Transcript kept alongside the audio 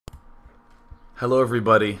Hello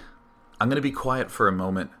everybody. I'm going to be quiet for a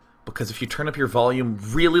moment, because if you turn up your volume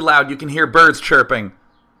really loud, you can hear birds chirping.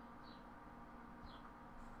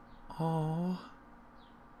 Oh.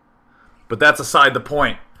 But that's aside the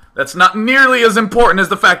point. That's not nearly as important as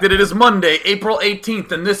the fact that it is Monday, April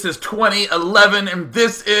 18th, and this is 2011, and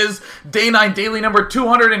this is Day 9 Daily number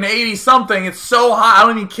 280-something. It's so hot, I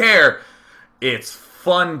don't even care. It's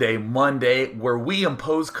Funday Monday, where we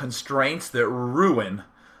impose constraints that ruin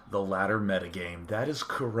the ladder metagame. That is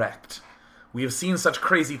correct. We have seen such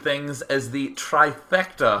crazy things as the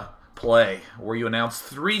trifecta play, where you announce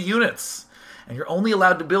 3 units, and you're only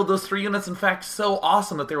allowed to build those 3 units. In fact, so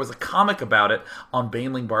awesome that there was a comic about it on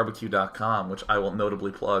banelingbarbecue.com, which I will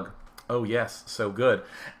notably plug. Oh yes, so good.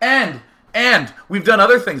 And we've done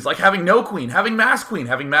other things, like having no queen, having mass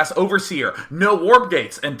overseer, no warp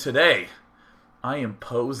gates, and today I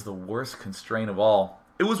impose the worst constraint of all.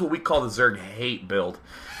 It was what we call the Zerg hate build.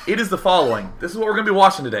 It is the following. This is what we're going to be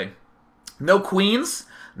watching today. No queens,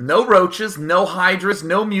 no roaches, no hydras,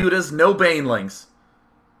 no mutas, no banelings.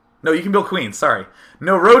 No, you can build queens, sorry.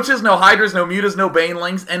 No roaches, no hydras, no mutas, no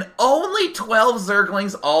banelings, and only 12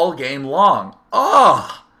 zerglings all game long.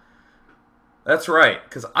 Oh! That's right,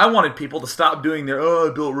 because I wanted people to stop doing their,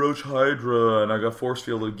 I built roach hydra, and I got force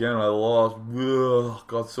field again, and I lost. Ugh,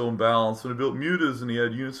 got so imbalanced. And I built mutas, and he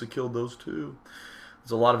had units that killed those too.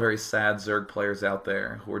 There's a lot of very sad Zerg players out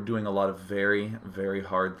there who are doing a lot of very, very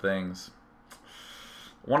hard things.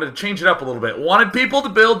 Wanted to change it up a little bit. Wanted people to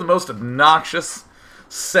build the most obnoxious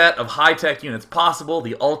set of high-tech units possible.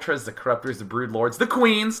 The Ultras, the Corruptors, the Broodlords, the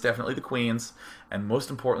Queens, definitely the Queens, and most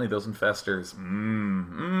importantly, those Infestors.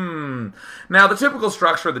 Now, the typical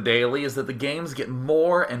structure of the daily is that the games get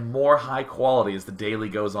more and more high quality as the daily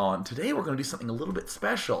goes on. Today, we're going to do something a little bit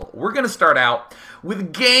special. We're going to start out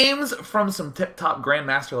with games from some tip-top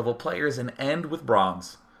Grandmaster level players and end with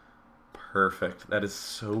bronze. Perfect. That is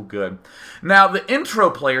so good. Now, the intro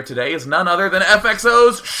player today is none other than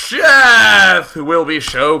FXO's Chef, who will be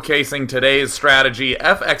showcasing today's strategy.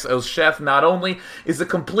 FXO's Chef not only is a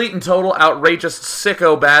complete and total outrageous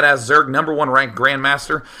sicko badass Zerg #1 ranked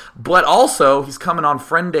Grandmaster, but also he's coming on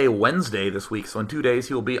Funday Wednesday this week. So in 2 days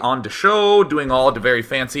he will be on the show doing all the very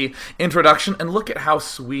fancy introduction. And look at how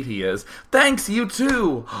sweet he is. Thanks, you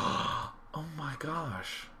too. Oh my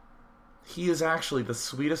gosh. He is actually the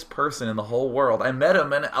sweetest person in the whole world. I met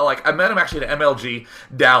him, and I met him actually at MLG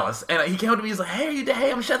Dallas, and he came up to me. He's like, "Hey,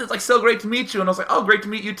 I'm Chef. It's like so great to meet you." And I was like, "Oh, great to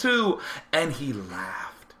meet you too." And he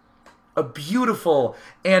laughed, a beautiful,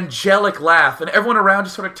 angelic laugh, and everyone around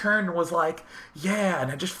just sort of turned and was like, "Yeah." And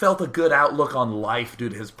I just felt a good outlook on life due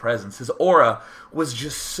to his presence. His aura was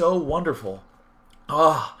just so wonderful.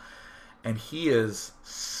 Oh, and he is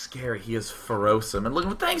scary. He is ferocious. And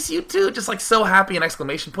look, thanks, you too. Just like so happy, an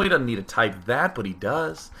exclamation point. He doesn't need to type that, but he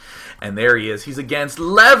does. And there he is. He's against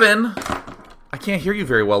Levin. I can't hear you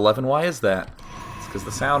very well, Levin. Why is that? It's because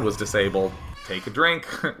the sound was disabled. Take a drink.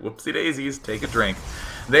 Whoopsie daisies. Take a drink.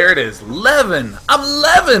 There it is. Levin. I'm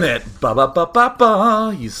Levin it.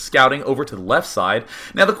 Ba-ba-ba-ba-ba. He's scouting over to the left side.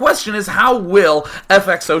 Now the question is, how will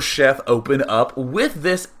FXO Chef open up with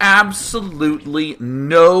this absolutely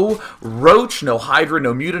no roach, no hydra,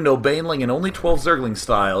 no muta, no baneling, and only 12 zergling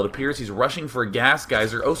style? It appears he's rushing for a gas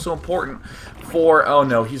geyser. Oh, so important for, oh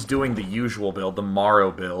no, he's doing the usual build, the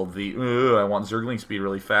Morrow build, the, I want zergling speed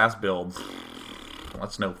really fast build.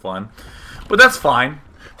 That's no fun. But that's fine,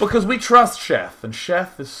 because we trust Chef, and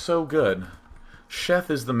Chef is so good. Chef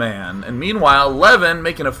is the man. And meanwhile, Levin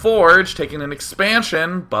making a forge, taking an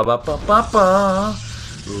expansion. Ba-ba-ba-ba-ba.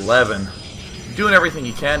 Levin doing everything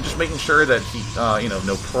he can, just making sure that he,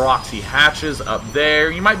 no proxy hatches up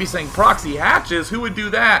there. You might be saying, proxy hatches? Who would do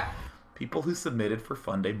that? People who submitted for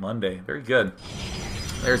Funday Monday. Very good.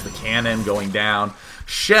 There's the cannon going down.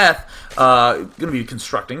 Chef going to be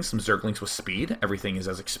constructing some zerglings with speed. Everything is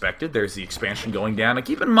as expected. There's the expansion going down. And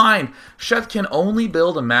keep in mind, Chef can only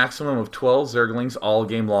build a maximum of 12 zerglings all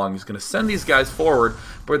game long. He's going to send these guys forward,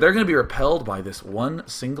 but they're going to be repelled by this one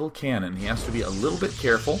single cannon. He has to be a little bit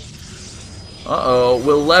careful. Uh-oh.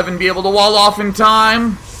 Will Levin be able to wall off in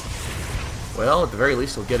time? Well, at the very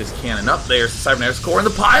least, he'll get his cannon up there. Cybernetics core and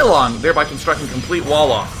the pylon, thereby constructing complete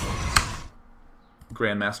wall off.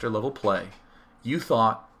 Grandmaster level play. You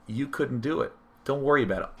thought you couldn't do it. Don't worry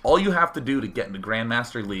about it. All you have to do to get into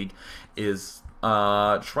Grandmaster League is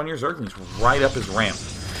just run your Zerglings right up his ramp.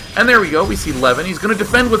 And there we go. We see Levin. He's going to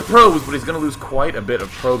defend with probes, but he's going to lose quite a bit of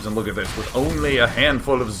probes. And look at this. With only a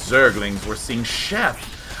handful of Zerglings, we're seeing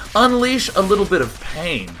Chef unleash a little bit of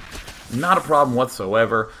pain. Not a problem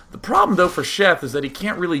whatsoever. The problem, though, for Chef is that he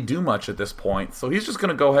can't really do much at this point. So he's just going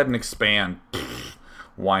to go ahead and expand.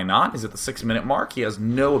 Why not? He's at the 6-minute mark. He has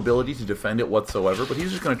no ability to defend it whatsoever, but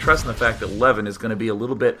he's just going to trust in the fact that Levin is going to be a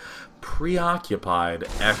little bit preoccupied.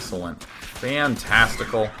 Excellent.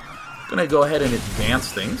 Fantastical. Going to go ahead and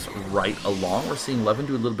advance things right along. We're seeing Levin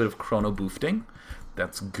do a little bit of chrono boosting.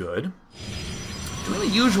 That's good. Doing the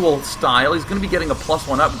usual style. He's going to be getting a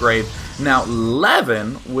 +1 upgrade. Now,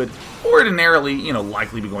 Levin would ordinarily,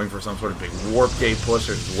 likely be going for some sort of big warp gate push,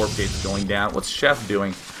 or his warp gate's going down. What's Chef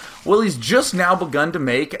doing? Well, he's just now begun to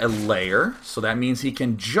make a layer, so that means he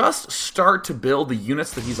can just start to build the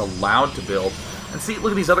units that he's allowed to build. And see,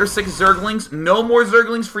 look at these other 6 zerglings. No more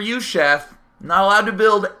zerglings for you, Chef. Not allowed to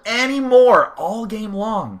build any more all game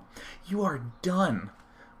long. You are done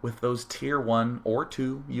with those tier 1 or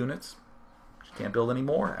 2 units. You can't build any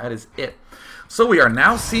more. That is it. So we are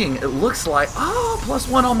now seeing, it looks like,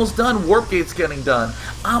 +1 almost done. Warp gate's getting done.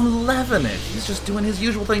 I'm loving it. He's just doing his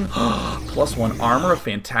usual thing. +1 armor, a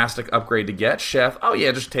fantastic upgrade to get. Chef, oh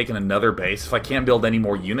yeah, just taking another base. If I can't build any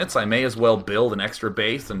more units, I may as well build an extra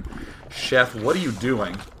base. And Chef, what are you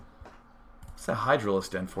doing? What's that Hydralis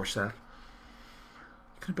den for, Chef?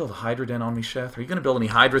 You gonna build a Hydra den on me, Chef? Are you gonna build any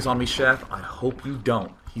Hydras on me, Chef? I hope you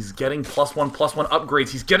don't. He's getting +1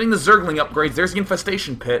 upgrades. He's getting the Zergling upgrades. There's the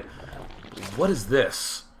infestation pit. What is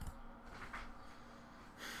this?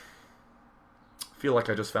 I feel like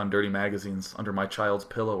I just found dirty magazines under my child's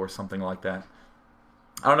pillow or something like that.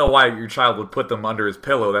 I don't know why your child would put them under his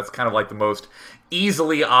pillow. That's kind of like the most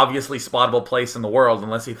easily, obviously spottable place in the world,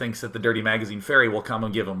 unless he thinks that the Dirty Magazine Fairy will come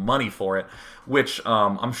and give him money for it, which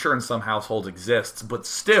I'm sure in some households exists. But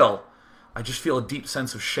still, I just feel a deep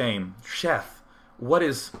sense of shame. Chef, what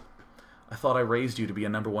is... I thought I raised you to be a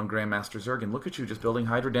 #1 Grandmaster Zerg, and look at you just building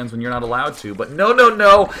Hydra dens when you're not allowed to. But no, no,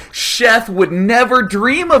 no! Chef would never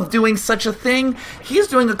dream of doing such a thing. He's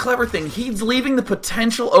doing a clever thing. He's leaving the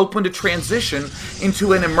potential open to transition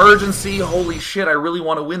into an emergency, holy shit, I really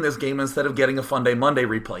want to win this game, instead of getting a Funday Monday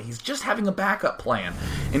replay. He's just having a backup plan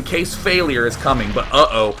in case failure is coming. But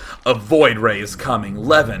uh-oh, a Void Ray is coming.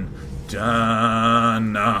 Levin,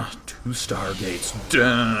 done. 2 Stargates,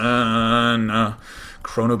 done.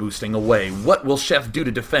 Chrono boosting away. What will Chef do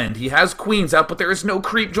to defend? He has queens out, but there is no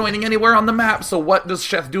creep joining anywhere on the map, so what does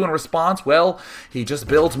Chef do in response? Well, he just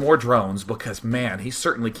builds more drones, because, man, he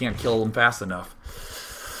certainly can't kill them fast enough.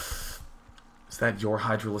 Is that your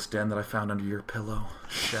Hydralisk den that I found under your pillow,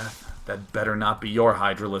 Chef? That better not be your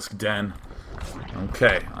Hydralisk den.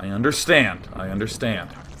 Okay, I understand. I understand.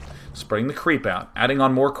 Spreading the creep out, adding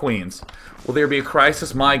on more queens. Will there be a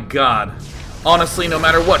crisis? My God. Honestly, no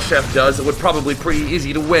matter what Chef does, it would probably be pretty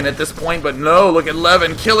easy to win at this point, but no, look at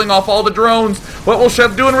Levin killing off all the drones. What will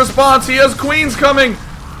Chef do in response? He has queens coming.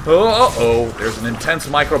 Uh-oh, there's an intense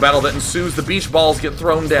micro battle that ensues. The beach balls get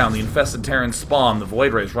thrown down. The infested Terrans spawn. The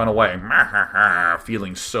Void Rays run away.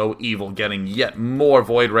 Feeling so evil, getting yet more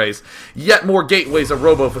Void Rays. Yet more gateways, a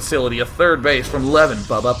robo facility, a 3rd base from Levin.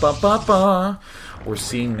 Ba-ba-ba-ba-ba. We're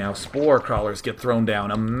seeing now spore crawlers get thrown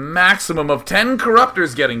down. A maximum of 10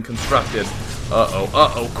 corruptors getting constructed.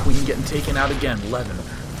 Uh-oh. Queen getting taken out again. Levin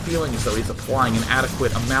feeling as though he's applying an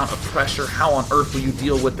adequate amount of pressure. How on earth will you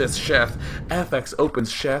deal with this, Chef? FX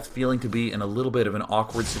opens Chef, feeling to be in a little bit of an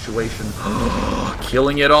awkward situation.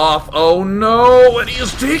 Killing it off. Oh no! And he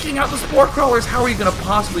is taking out the spore crawlers. How are you going to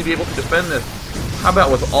possibly be able to defend this? How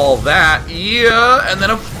about with all that? Yeah! And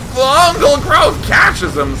then a fungal growth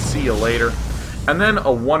catches him. See you later. And then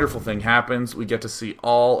a wonderful thing happens. We get to see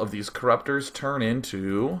all of these corruptors turn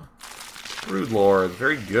into broodlords.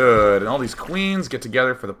 Very good. And all these queens get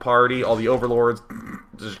together for the party. All the overlords,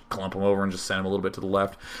 just clump them over and just send them a little bit to the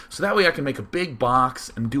left. So that way I can make a big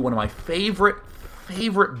box and do one of my favorite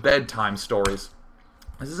bedtime stories.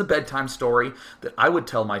 This is a bedtime story that I would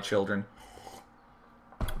tell my children,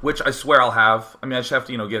 which I swear I'll have. I mean, I just have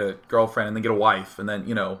to, get a girlfriend and then get a wife and then,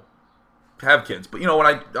 have kids. But when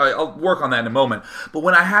I'll work on that in a moment. But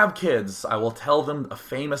when I have kids, I will tell them a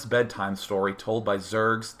famous bedtime story told by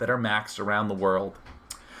Zergs that are maxed around the world.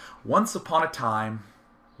 Once upon a time,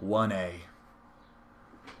 1A.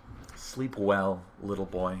 Sleep well, little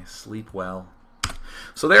boy. Sleep well.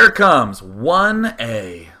 So there it comes,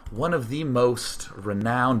 1A. One of the most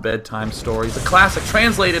renowned bedtime stories. A classic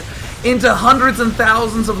translated into hundreds and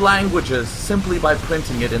thousands of languages simply by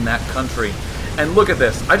printing it in that country. And look at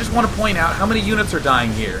this. I just want to point out how many units are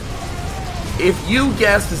dying here. If you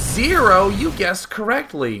guessed 0, you guessed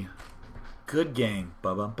correctly. Good game.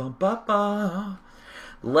 Ba-ba-ba-ba-ba.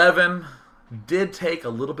 Levin did take a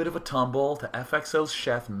little bit of a tumble to FXO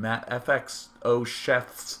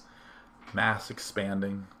Chef's mass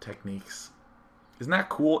expanding techniques. Isn't that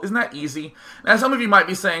cool? Isn't that easy? Now, some of you might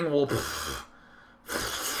be saying, well,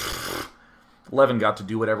 11 got to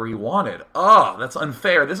do whatever he wanted. Oh, that's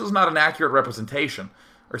unfair. This is not an accurate representation.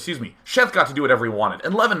 Or excuse me, Sheth got to do whatever he wanted.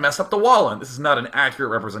 And 11 messed up the wall, and this is not an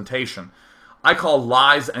accurate representation. I call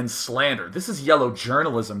lies and slander. This is yellow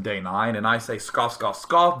journalism, Day 9, and I say scoff, scoff,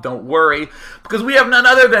 scoff, don't worry, because we have none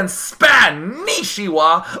other than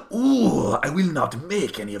Spanishiwa. Ooh, I will not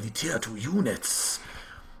make any of the tier 2 units.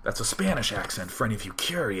 That's a Spanish accent for any of you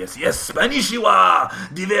curious. Yes,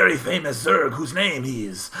 Spanishiwa, the very famous Zerg whose name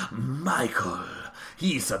is Michael.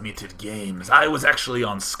 He submitted games. I was actually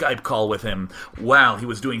on Skype call with him while he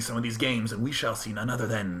was doing some of these games, and we shall see none other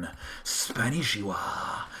than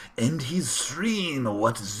Spanishiwa. And his stream.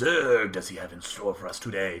 What Zerg does he have in store for us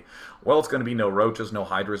today? Well, it's going to be no roaches, no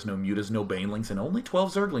hydras, no mutas, no banelings, and only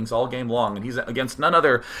 12 zerglings all game long. And he's against none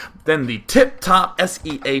other than the tip-top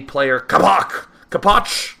SEA player, Capiche.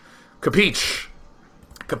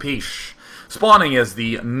 Spawning as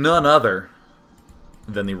the none other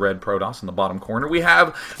than the red Protoss in the bottom corner. We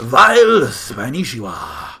have Vile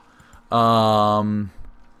Spanishiwa.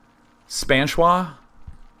 Spanshwa?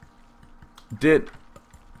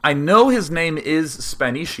 I know his name is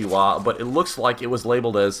Spanishiwa, but it looks like it was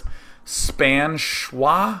labeled as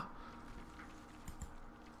Spanshwa.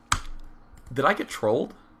 Did I get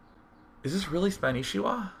trolled? Is this really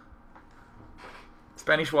Spanishiwa?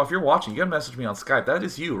 Spanishiwa, if you're watching, you gotta message me on Skype. That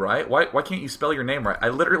is you, right? Why can't you spell your name right? I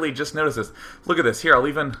literally just noticed this. Look at this. Here, I'll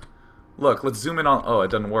even... Look, let's zoom in on... Oh, it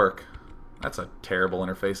doesn't work. That's a terrible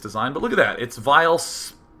interface design. But look at that. It's Vile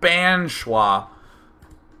Spanshwa.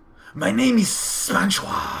 My name is Spanshwa.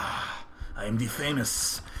 I am the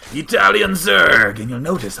famous Italian Zerg, and you'll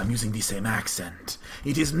notice I'm using the same accent.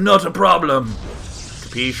 It is not a problem.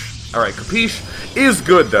 Capiche? Alright, Capiche is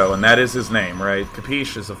good, though, and that is his name, right?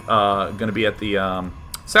 Capiche is going to be at the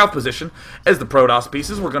south position as the Protoss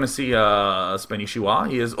pieces. We're going to see Spanishiwa.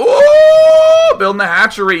 He is, oh, building the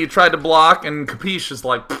hatchery. You tried to block, and Capiche is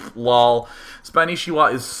like, lol.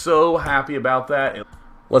 Spanishiwa is so happy about that.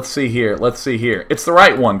 Let's see here. Let's see here. It's the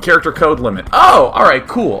right one. Character code limit. Oh, all right,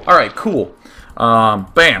 cool. All right, cool.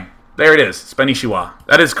 Bam. There it is. Spanishiwa.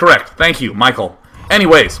 That is correct. Thank you, Michael.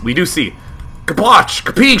 Anyways, we do see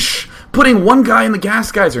Capiche, putting one guy in the gas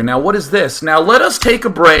geyser. Now, what is this? Now, let us take a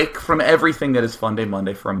break from everything that is Funday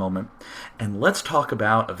Monday for a moment, and let's talk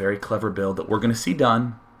about a very clever build that we're going to see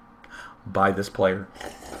done by this player.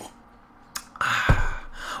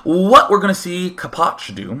 What we're going to see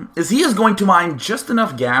Capiche do is he is going to mine just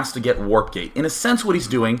enough gas to get Warp Gate. In a sense, what he's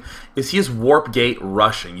doing is he is Warp Gate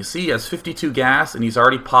rushing. You see, he has 52 gas, and he's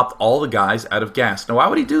already popped all the guys out of gas. Now, why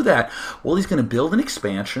would he do that? Well, he's going to build an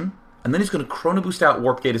expansion, and then he's going to Chrono Boost out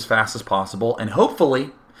Warp Gate as fast as possible, and hopefully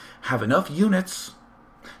have enough units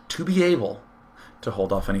to be able to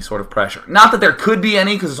hold off any sort of pressure. Not that there could be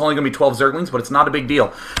any, because it's only going to be 12 Zerglings, but it's not a big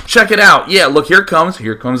deal. Check it out. Yeah, look, here it comes.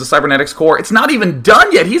 Here comes the Cybernetics Core. It's not even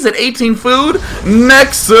done yet. He's at 18 food.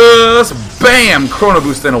 Nexus. Bam. Chrono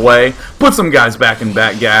Boosting away. Put some guys back in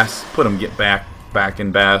back gas. Put them get back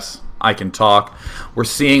in bass. I can talk. We're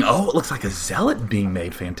seeing, oh, it looks like a Zealot being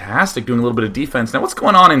made. Fantastic. Doing a little bit of defense. Now, what's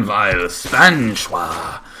going on in Vile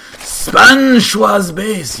Spanshwa? Spanshwa's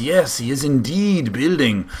base. Yes, he is indeed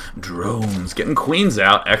building drones. Getting queens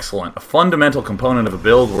out. Excellent. A fundamental component of a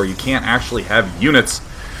build where you can't actually have units.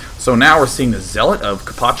 So now we're seeing the Zealot of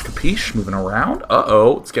Capiche moving around.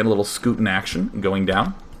 Uh-oh. It's getting a little scooting action going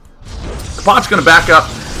down. Capiche going to back up,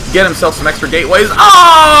 get himself some extra gateways.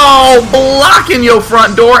 Oh! Blocking your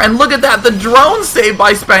front door. And look at that. The drone saved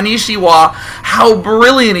by Spanishiwa. How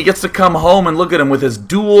brilliant. He gets to come home and look at him with his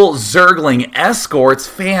dual Zergling escorts.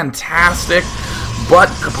 Fantastic. But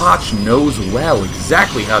Capiche knows well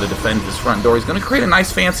exactly how to defend his front door. He's going to create a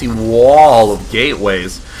nice fancy wall of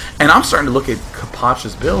gateways. And I'm starting to look at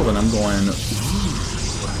Capiche's build and I'm going,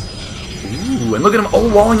 ooh. And look at him,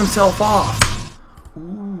 oh, walling himself off.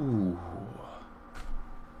 Ooh.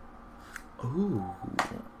 Ooh.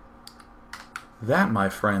 That, my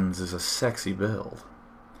friends, is a sexy build.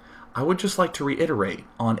 I would just like to reiterate,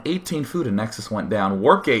 on 18 food a Nexus went down.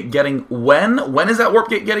 Warp Gate getting, when is that Warp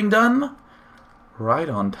Gate getting done? Right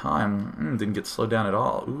on time. Didn't get slowed down at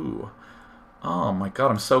all. Ooh. Oh my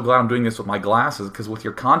god, I'm so glad I'm doing this with my glasses, because with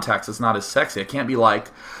your contacts it's not as sexy. I can't be like,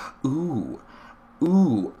 ooh,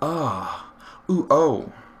 ooh, ah, ooh,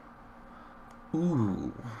 oh,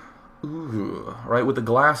 ooh, ooh. Right, with the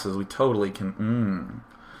glasses we totally can,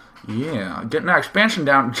 yeah, getting our expansion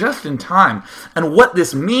down just in time. And what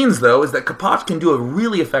this means, though, is that Capiche can do a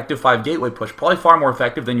really effective 5 gateway push. Probably far more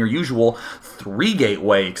effective than your usual 3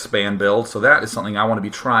 gateway expand build. So that is something I want to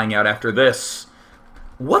be trying out after this.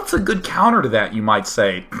 What's a good counter to that, you might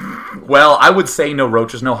say? Well, I would say no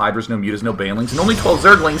roaches, no hydras, no mutas, no banelings, and only 12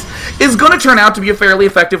 zerglings is going to turn out to be a fairly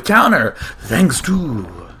effective counter, thanks to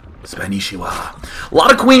Spanishiwa. A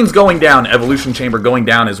lot of queens going down, evolution chamber going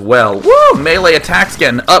down as well. Woo! Melee attacks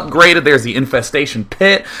getting upgraded. There's the infestation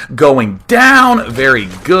pit going down. Very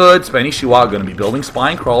good. Spanishiwa going to be building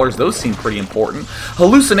spine crawlers. Those seem pretty important.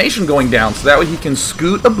 Hallucination going down, so that way he can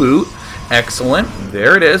scoot a boot. Excellent.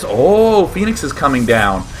 There it is. Oh, Phoenix is coming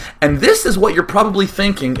down. And this is what you're probably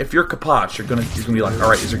thinking if you're Kapach. You're gonna be like,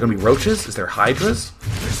 alright, is there gonna be roaches? Is there hydras?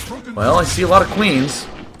 Well, I see a lot of queens.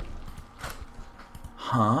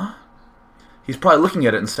 Huh? He's probably looking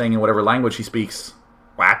at it and saying in whatever language he speaks.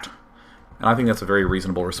 What? And I think that's a very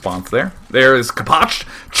reasonable response there. There is Kapach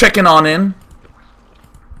checking on in.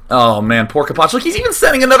 Oh man, poor Kapach. Look, he's even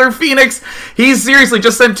sending another Phoenix. He seriously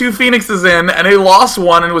just sent 2 Phoenixes in, and he lost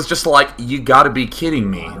one and was just like, you gotta be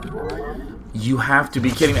kidding me. You have to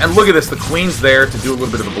be kidding me. And look at this, the queen's there to do a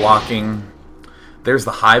little bit of the blocking. There's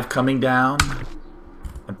the hive coming down.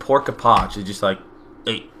 And poor Kapach is just like,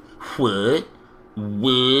 hey, what?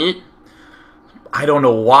 What? I don't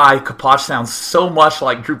know why Kapach sounds so much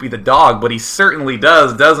like Droopy the dog, but he certainly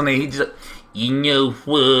does, doesn't he? He just, you know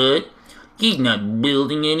what? He's not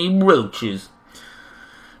building any roaches.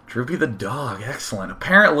 Droopy the dog, excellent.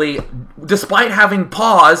 Apparently, despite having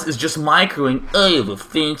paws, is just microing. I have a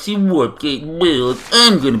fancy warp gate build.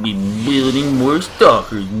 I'm gonna be building more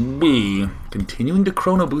stalkers. Bee. Continuing to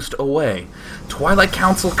chrono boost away. Twilight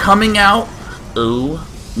Council coming out. Oh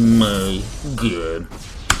my god.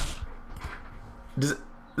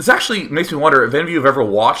 This actually makes me wonder if any of you have ever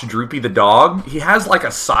watched Droopy the dog. He has like a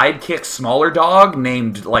sidekick smaller dog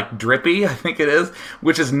named like Drippy, I think it is,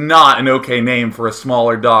 which is not an okay name for a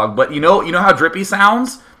smaller dog. But you know how Drippy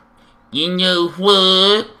sounds? You know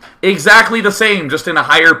what? Exactly the same, just in a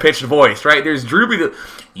higher pitched voice, right? There's Droopy the,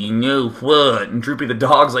 you know what? And Droopy the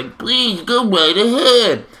dog's like, please go right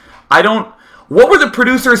ahead. What were the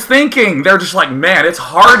producers thinking? They're just like, man, it's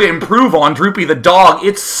hard to improve on Droopy the dog.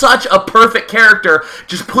 It's such a perfect character.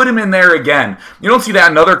 Just put him in there again. You don't see that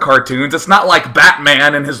in other cartoons. It's not like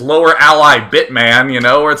Batman and his lower ally Bitman, you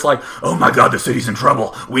know, where it's like, oh my god, the city's in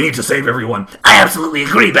trouble. We need to save everyone. I absolutely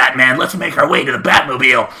agree, Batman. Let's make our way to the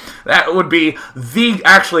Batmobile. That would be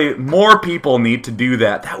actually, more people need to do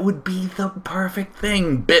that. That would be the perfect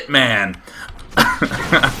thing, Bitman.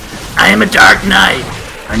 I am a Dark Knight.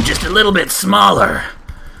 I'm just a little bit smaller.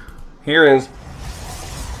 Here is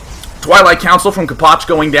Twilight Council from Kapach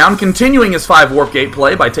going down, continuing his 5 Warp Gate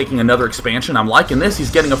play by taking another expansion. I'm liking this. He's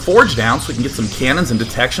getting a Forge down so we can get some cannons and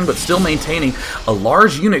detection, but still maintaining a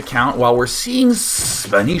large unit count while we're seeing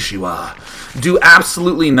Spanishiwa do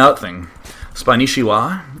absolutely nothing.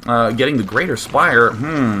 Spanishiwa getting the Greater Spire.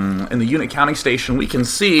 In the unit counting station, we can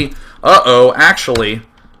see, actually,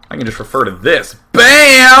 I can just refer to this.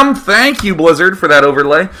 Bam! Thank you, Blizzard, for that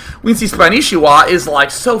overlay. We can see Spanishiwa is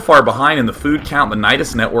like so far behind in the food count, the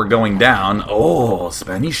Nidus network going down. Oh,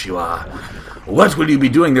 Spanishiwa. What will you be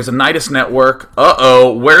doing? There's a Nidus network.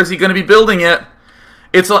 Where is he going to be building it?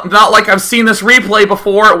 It's not like I've seen this replay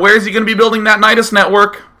before. Where is he going to be building that Nidus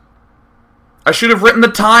network? I should have written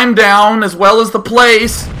the time down as well as the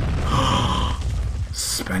place.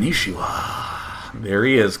 Spanishiwa. There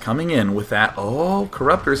he is, coming in with that. Oh,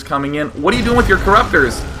 Corruptor's coming in. What are you doing with your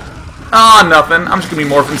Corruptors? Ah, nothing. I'm just going to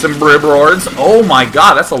be morphing some Bribrords. Oh my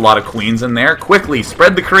god, that's a lot of queens in there. Quickly,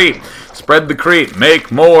 spread the creep. Spread the creep.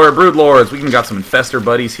 Make more Broodlords. We even got some Infestor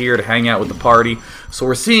buddies here to hang out with the party. So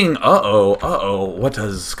we're seeing, what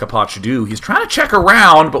does Kapach do? He's trying to check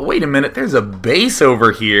around, but wait a minute, there's a base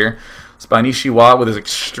over here. Spanishiwa with his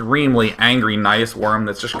extremely angry Nidus Worm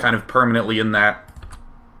that's just kind of permanently in that.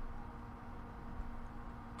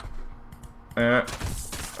 And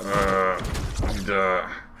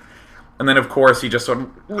then, of course, he just sort of...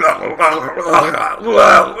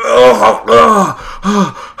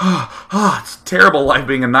 It's terrible life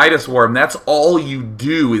being a Nidus Worm. That's all you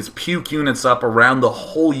do is puke units up around the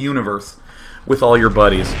whole universe with all your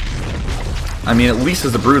buddies. I mean, at least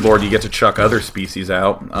as a Broodlord, you get to chuck other species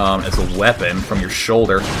out as a weapon from your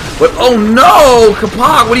shoulder. But, oh no!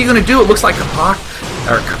 Kapach, what are you going to do? It looks like Kapach,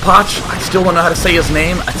 I still don't know how to say his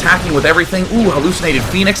name, attacking with everything. Ooh, hallucinated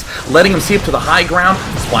Phoenix, letting him see up to the high ground.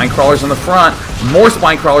 Spine Crawlers in the front. More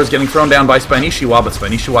Spine Crawlers getting thrown down by Spanishiwa, but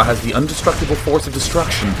Spanishiwa has the indestructible force of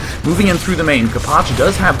destruction. Moving in through the main, Kapach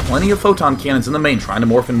does have plenty of Photon Cannons in the main, trying to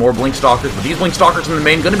morph in more Blink Stalkers, but these Blink Stalkers in the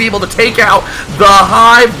main going to be able to take out the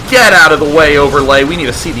Hive. Get out of the way, overlay. We need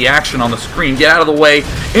to see the action on the screen. Get out of the way.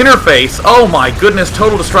 Interface. Oh my goodness,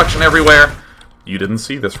 total destruction everywhere. You didn't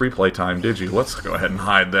see this replay time, did you? Let's go ahead and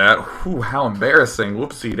hide that. Whew, how embarrassing.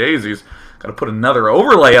 Whoopsie daisies. Got to put another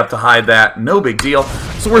overlay up to hide that. No big deal.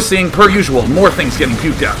 So we're seeing, per usual, more things getting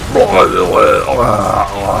puked out.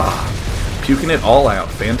 Puking it all out.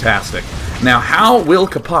 Fantastic. Now, how will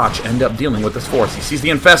Kapach end up dealing with this force? He sees the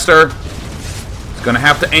infestor. Gonna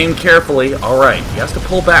have to aim carefully. Alright, he has to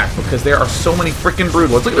pull back because there are so many freaking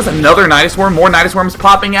broodlords. Look at this, another Nidus Worm, more Nidus Worms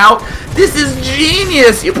popping out. This is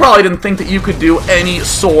genius! You probably didn't think that you could do any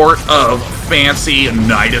sort of fancy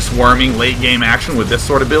Nidus Worming late game action with this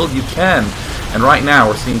sort of build. You can. And right now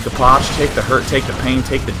we're seeing Kapach take the hurt, take the pain,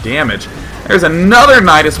 take the damage. There's another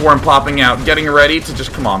Nidus Worm popping out, getting ready to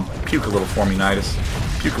just, come on, puke a little for me, Nidus.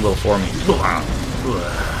 Puke a little for me.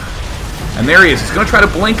 And there he is. He's going to try to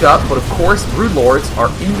blink up, but of course, Broodlords are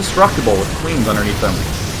indestructible with queens underneath them.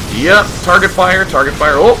 Yep, target fire, target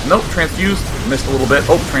fire. Oh, nope, transfuse. Missed a little bit.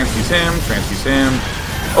 Oh, transfuse him, transfuse him.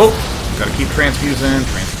 Oh, got to keep transfusing.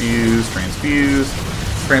 Transfuse, transfuse,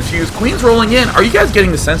 transfuse. Queens rolling in. Are you guys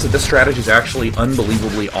getting the sense that this strategy is actually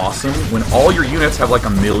unbelievably awesome? When all your units have like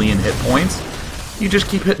 1,000,000 hit points, you just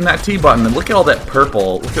keep hitting that T button. And look at all that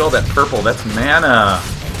purple. Look at all that purple. That's mana.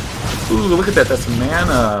 Ooh, look at that. That's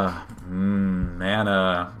mana.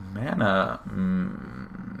 Mana.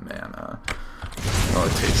 Oh,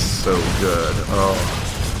 it tastes so good. Oh.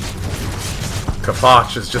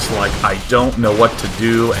 Kapach is just like, I don't know what to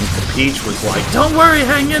do, and Kapich was like, don't worry,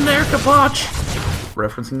 hang in there, Kapach!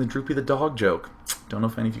 Referencing the Droopy the Dog joke. Don't know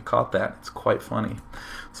if any of you caught that. It's quite funny.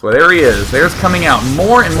 So there he is. There's coming out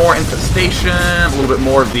more and more infestation, a little bit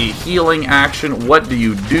more of the healing action. What do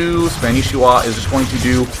you do? Spanishiwa is just going to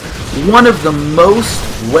do one of the most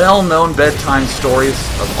well-known bedtime stories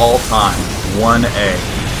of all time, 1A.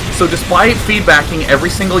 So despite feedbacking every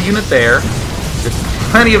single unit there, there's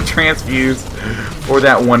plenty of transfuse for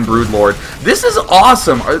that one Broodlord. This is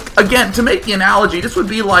awesome. Again, to make the analogy, this would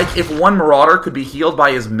be like if one Marauder could be healed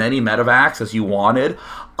by as many medevacs as you wanted.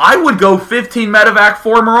 I would go 15 medevac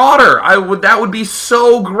for Marauder. That would be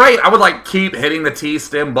so great. I would like keep hitting the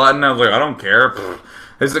T-stim button. I was like, I don't care.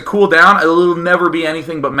 Does it cool down? It'll never be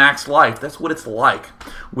anything but max life. That's what it's like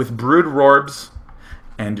with Brood Rorbs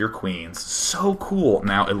and your queens. So cool.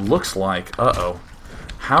 Now it looks like,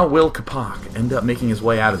 how will Kapach end up making his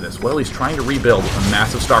way out of this? Well, he's trying to rebuild with a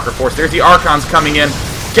massive Stalker force. There's the Archons coming in,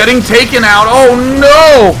 getting taken out. Oh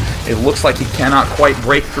no! It looks like he cannot quite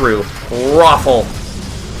break through. Ruffle.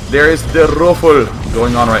 There is the ruffle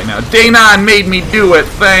going on right now. Danon made me do it.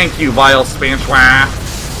 Thank you, vile Spanchwa.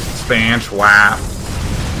 Spanchwa.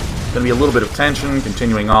 Gonna be a little bit of tension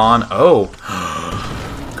continuing on. Oh.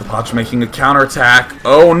 Kapach making a counterattack.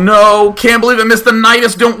 Oh no! Can't believe I missed the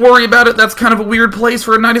Nidus. Don't worry about it. That's kind of a weird place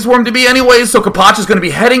for a Nidus Worm to be anyways. So Kapach is going to be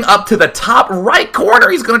heading up to the top right corner.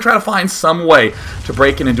 He's going to try to find some way to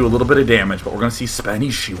break in and do a little bit of damage. But we're going to see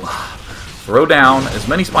Spanishiwa throw down as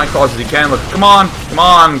many spine crawlers as he can. Look, come on, come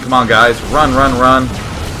on, come on, guys. Run, run, run.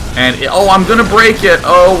 And, oh, I'm going to break it.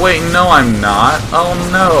 Oh, wait, no, I'm not. Oh,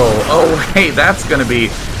 no. Oh, wait, that's going to be...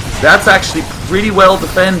 That's actually pretty well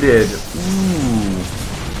defended.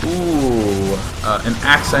 Ooh, an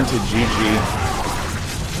accented GG.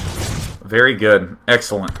 Very good.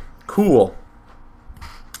 Excellent. Cool.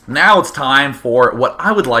 Now it's time for what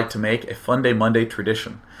I would like to make a Funday Monday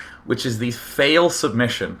tradition, which is the fail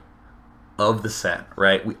submission of the set,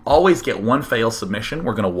 right? We always get one fail submission.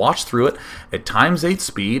 We're going to watch through it at ×8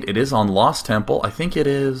 speed. It is on Lost Temple. I think it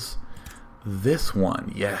is this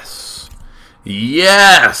one. Yes.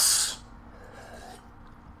 Yes!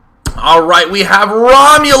 Alright, we have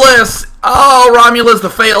Romulus! Oh, Romulus,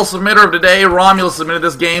 the fail submitter of today. Romulus submitted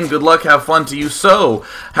this game. Good luck, have fun to you. So,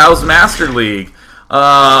 how's Master League?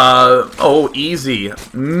 Oh, easy.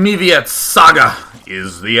 Miviet Saga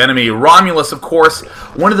is the enemy. Romulus, of course,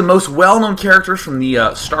 one of the most well-known characters from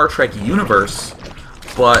the Star Trek universe,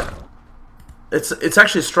 but it's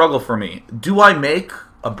actually a struggle for me. Do I make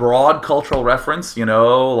a broad cultural reference, you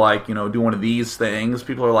know, like, you know, do one of these things?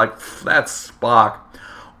 People are like, that's Spock.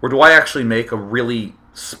 Or do I actually make a really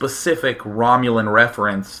specific Romulan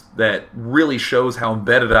reference that really shows how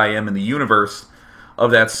embedded I am in the universe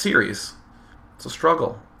of that series? It's a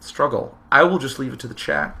struggle. Struggle. I will just leave it to the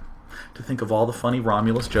chat to think of all the funny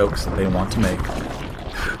Romulus jokes that they want to make.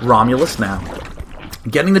 Romulus now.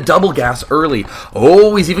 Getting the double gas early.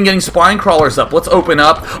 Oh, he's even getting spine crawlers up. Let's open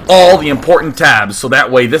up all the important tabs so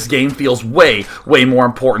that way this game feels way, way more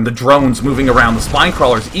important. The drones moving around, the spine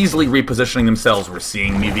crawlers easily repositioning themselves. We're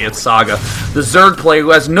seeing Miviet Saga, the Zerg player who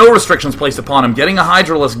has no restrictions placed upon him, getting a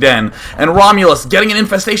Hydralisk den, and Romulus getting an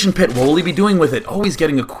infestation pit. What will he be doing with it? Oh, he's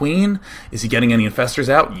getting a queen. Is he getting any infestors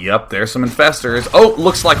out? Yep, there's some infestors. Oh,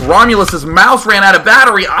 looks like Romulus's mouse ran out of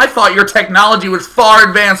battery. I thought your technology was far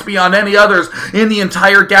advanced beyond any others in the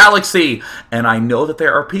entire galaxy. And I know that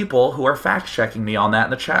there are people who are fact-checking me on that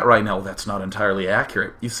in the chat right now. That's not entirely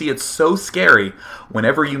accurate. You see, it's so scary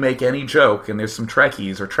whenever you make any joke, and there's some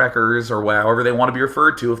Trekkies or Trekkers or however they want to be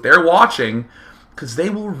referred to, if they're watching, because they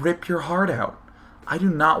will rip your heart out. I do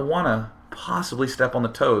not want to possibly step on the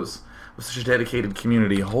toes with such a dedicated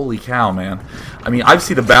community. Holy cow, man. I mean, I've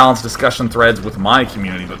seen the balanced discussion threads with my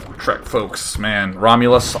community, but Trek folks, man,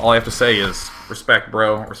 Romulus, all I have to say is respect,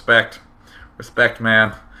 bro. Respect. Respect,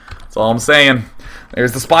 man. That's all I'm saying.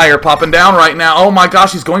 There's the Spire popping down right now. Oh my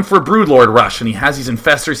gosh, he's going for a Broodlord rush, and he has these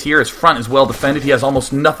infestors here. His front is well defended. He has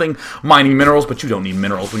almost nothing mining minerals, but you don't need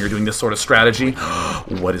minerals when you're doing this sort of strategy.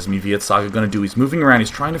 What is Miviet Saga going to do? He's moving around. He's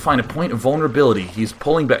trying to find a point of vulnerability. He's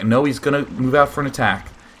pulling back. No, he's going to move out for an attack.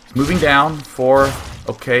 Moving down for,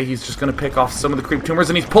 okay, he's just going to pick off some of the creep tumors,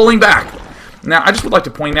 and he's pulling back. Now, I just would like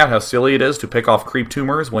to point out how silly it is to pick off creep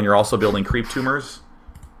tumors when you're also building creep tumors.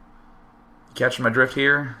 Catching my drift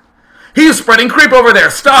here? He's spreading creep over there!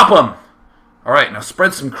 Stop him! Alright, now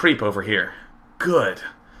spread some creep over here. Good.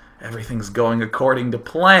 Everything's going according to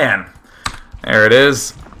plan. There it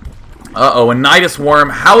is. Uh-oh, a Nidus Worm.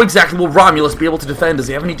 How exactly will Romulus be able to defend? Does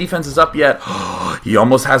he have any defenses up yet? He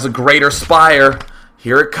almost has a greater Spire.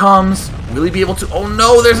 Here it comes. Will he be able to... Oh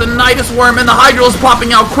no, there's a Nidus Worm and the Hydra is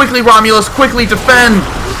popping out. Quickly, Romulus. Quickly, defend.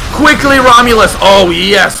 Quickly, Romulus. Oh,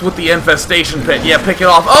 yes, with the infestation pit. Yeah, pick it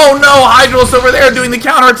off. Oh no, Hydra's over there doing the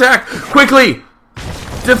counterattack. Quickly.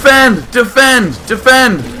 Defend. Defend.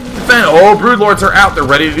 Defend. Defend. Oh, Broodlords are out. They're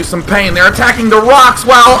ready to do some pain. They're attacking the rocks.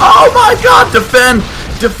 Wow. Oh my god. Defend.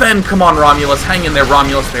 Defend. Come on, Romulus. Hang in there,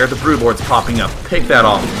 Romulus. There, the Broodlord's popping up. Pick that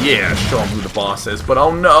off. Yeah, show him who the boss is. But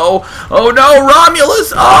oh no. Oh no,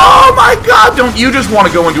 Romulus. Oh my god. Don't you just want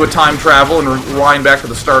to go into a time travel and rewind back to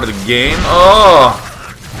the start of the game? Oh.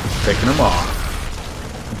 Picking him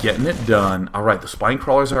off. Getting it done. Alright, the Spine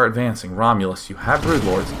Crawlers are advancing. Romulus, you have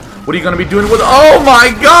Broodlords. What are you going to be doing with... Oh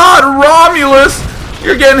my god, Romulus!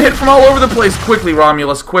 You're getting hit from all over the place. Quickly,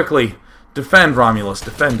 Romulus, quickly. Defend, Romulus.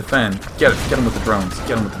 Defend, defend. Get it. Get him with the drones.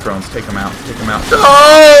 Get him with the drones. Take him out. Take him out.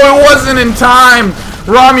 Oh, it wasn't in time!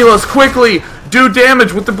 Romulus, quickly! Do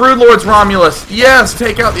damage with the Broodlords, Romulus. Yes,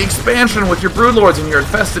 take out the expansion with your Broodlords and your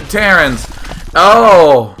infested Terrans.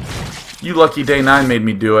 Oh... You lucky day 9 made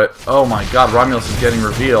me do it. Oh my god, Romulus is getting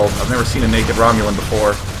revealed. I've never seen a naked Romulan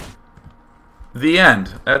before. The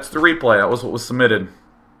end. That's the replay. That was what was submitted.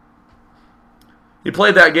 He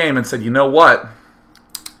played that game and said, you know what?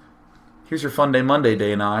 Here's your Funday Monday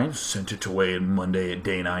day 9. Sent it away in Monday at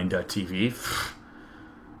day9.tv.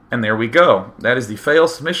 And there we go. That is the fail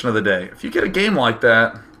submission of the day. If you get a game like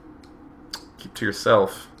that, keep to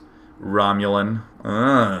yourself. Romulan.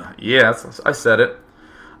 Yes, I said it.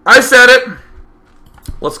 I said it!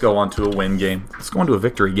 Let's go on to a win game. Let's go on to a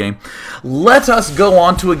victory game. Let us go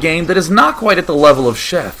on to a game that is not quite at the level of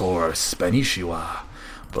Chef or Spanishiwa.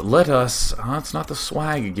 But let us... it's not the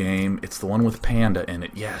swag game. It's the one with Panda in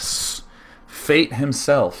it. Yes. Fate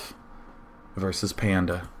himself versus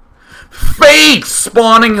Panda. Fate!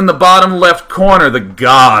 Spawning in the bottom left corner. The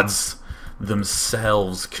gods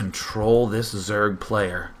themselves control this Zerg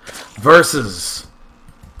player. Versus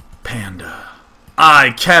Panda.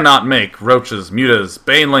 I cannot make roaches, mutas,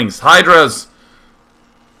 banelings, hydras,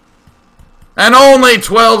 and only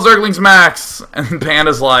 12 zerglings max. And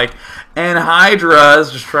Panda's like, and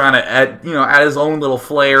Hydra's just trying to add, add his own little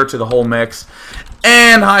flair to the whole mix.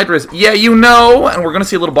 And Hydras, yeah, you know, and we're gonna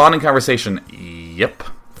see a little bonding conversation. Yep.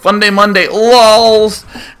 Funday Monday, lols.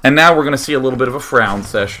 And now we're gonna see a little bit of a frown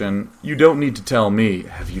session. You don't need to tell me.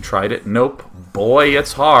 Have you tried it? Nope. Boy,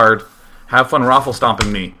 it's hard. Have fun raffle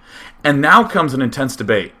stomping me. And now comes an intense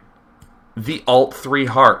debate. The Alt 3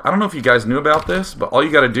 heart. I don't know if you guys knew about this, but all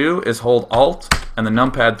you got to do is hold Alt and the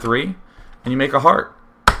numpad 3, and you make a heart.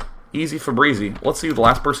 Easy for breezy. Let's see who the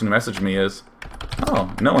last person who messaged me is.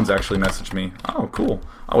 Oh, no one's actually messaged me. Oh, cool.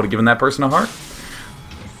 I would have given that person a heart.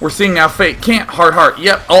 We're seeing now Fate can't heart.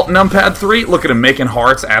 Yep, Alt numpad 3. Look at him making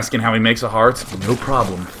hearts, asking how he makes a heart. No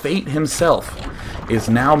problem. Fate himself is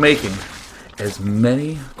now making as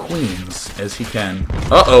many queens as he can.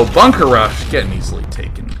 Uh-oh, Bunker Rush getting easily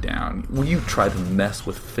taken down. Will you try to mess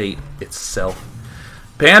with Fate itself?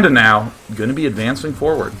 Panda now going to be advancing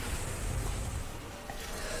forward.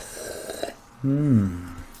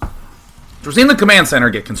 We're seeing the command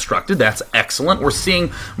center get constructed. That's excellent. We're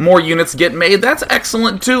seeing more units get made. That's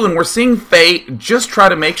excellent too. And we're seeing Fate just try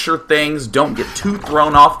to make sure things don't get too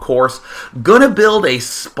thrown off course. Gonna build a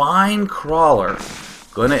spine crawler.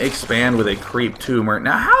 Gonna expand with a creep tumor.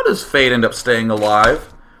 Now, how does Fate end up staying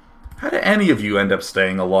alive? How do any of you end up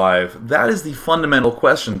staying alive? That is the fundamental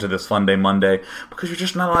question to this Funday Monday, because you're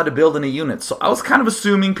just not allowed to build any units. So I was kind of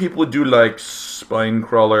assuming people would do like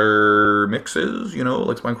Spinecrawler mixes, you know,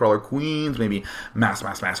 like Spinecrawler queens, maybe mass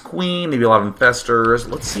queen, maybe a lot of infestors.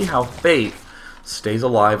 Let's see how Fate stays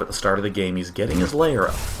alive at the start of the game. He's getting his layer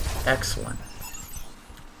up. Excellent.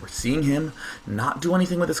 We're seeing him not do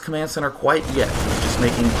anything with his command center quite yet. He's just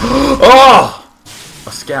making... Oh!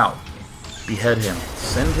 A scout. Behead him.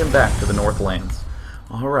 Send him back to the Northlands.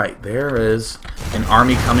 Alright, there is an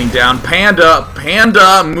army coming down. Panda!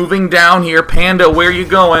 Panda! Moving down here. Panda, where are you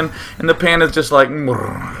going? And the panda's just like...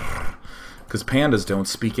 Because pandas don't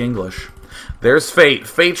speak English. There's Fate.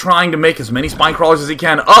 Fate trying to make as many spine crawlers as he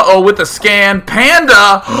can. Uh-oh, with the scan.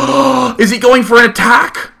 Panda! Is he going for an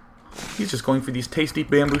attack? He's just going for these tasty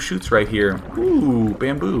bamboo shoots right here. Ooh,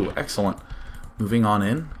 bamboo. Excellent. Moving on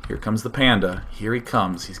in. Here comes the panda. Here he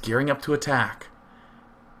comes. He's gearing up to attack.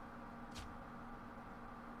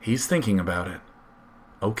 He's thinking about it.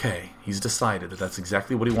 Okay. He's decided that that's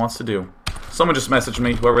exactly what he wants to do. Someone just messaged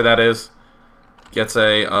me. Whoever that is gets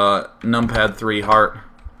a numpad 3 heart.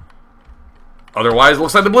 Otherwise, it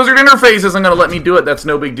looks like the Blizzard interface isn't going to let me do it. That's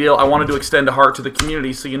no big deal. I wanted to extend a heart to the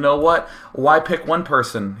community, so you know what? Why pick one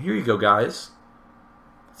person? Here you go, guys.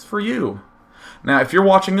 It's for you. Now, if you're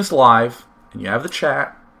watching this live and you have the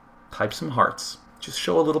chat, type some hearts. Just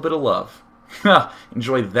show a little bit of love.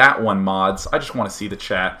 Enjoy that one, mods. I just want to see the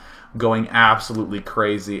chat going absolutely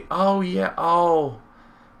crazy. Oh, yeah. Oh,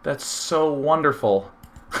 that's so wonderful.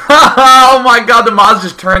 Oh my god, the mods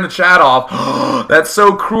just turned the chat off. That's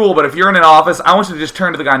so cruel, but if you're in an office, I want you to just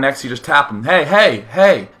turn to the guy next to you, just tap him. Hey, hey,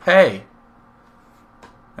 hey, hey.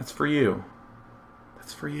 That's for you.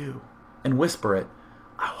 That's for you. And whisper it.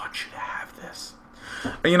 I want you to have this.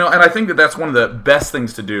 You know, and I think that that's one of the best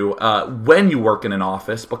things to do when you work in an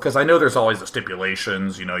office, because I know there's always the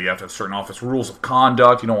stipulations, you know, you have to have certain office rules of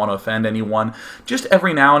conduct, you don't want to offend anyone. Just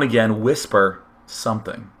every now and again, whisper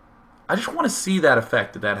something. I just want to see that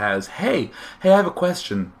effect that has. Hey, I have a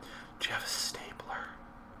question. Do you have a stapler?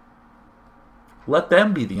 Let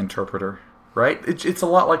them be the interpreter, right? It's a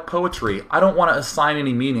lot like poetry. I don't want to assign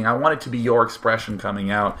any meaning. I want it to be your expression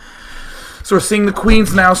coming out. So we're seeing the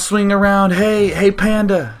queens now swing around. Hey,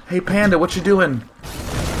 Panda. Hey, Panda, what you doing?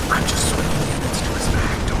 I'm just swinging units to his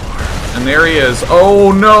back door. And there he is.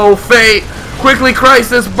 Oh, no, Fate. Quickly,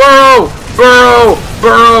 Crisis. Burrow.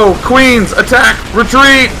 Queens, attack.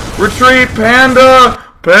 Retreat. Panda.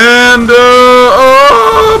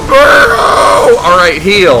 Oh, Burrow. All right,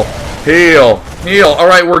 heal. All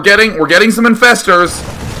right, we're getting some infestors.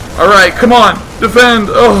 All right, come on, defend.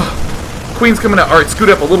 Oh, Queen's coming out. All right, scoot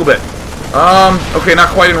up a little bit. Okay, not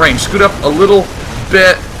quite in range. Scoot up a little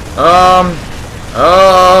bit.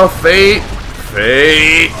 Fate.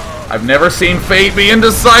 I've never seen Fate be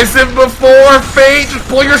indecisive before. Fate, just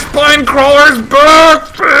pull your spine crawlers back.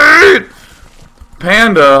 Fate.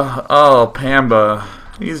 Panda. Oh, Pamba.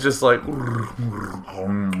 He's just like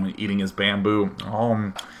eating his bamboo.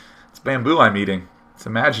 It's bamboo I'm eating. It's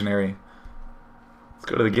imaginary. Let's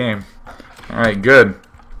go to the game. Alright, good.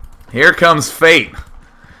 Here comes Fate.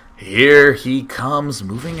 Here he comes,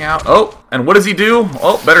 moving out. Oh, and what does he do?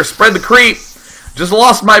 Oh, better spread the creep. Just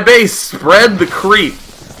lost my base. Spread the creep.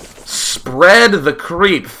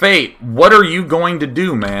 Fate, what are you going to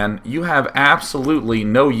do, man? You have absolutely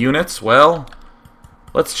no units. Well,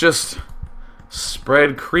 let's just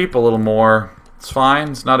spread creep a little more. It's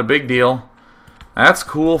fine. It's not a big deal. That's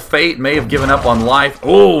cool. Fate may have given up on life.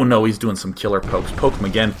 Oh, no, he's doing some killer pokes. Poke him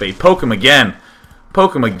again, Fate. Poke him again,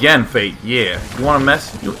 Fate. Yeah. You want to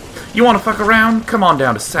mess? You want to fuck around? Come on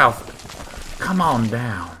down to south. Come on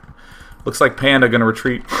down. Looks like Panda gonna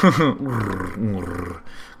retreat. Gonna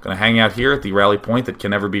hang out here at the rally point that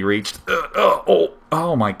can never be reached.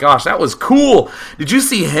 Oh my gosh, that was cool. Did you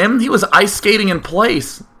see him? He was ice skating in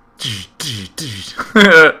place.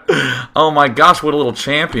 Oh my gosh, what a little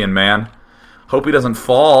champion, man. Hope he doesn't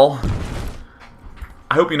fall.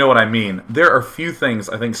 I hope you know what I mean. There are few things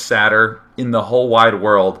I think sadder in the whole wide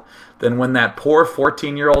world than when that poor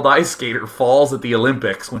 14-year-old ice skater falls at the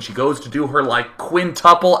Olympics when she goes to do her, like,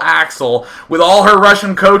 quintuple axel with all her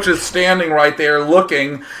Russian coaches standing right there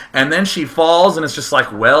looking, and then she falls, and it's just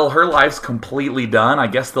like, well, her life's completely done. I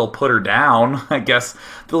guess they'll put her down. I guess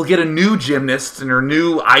they'll get a new gymnast and her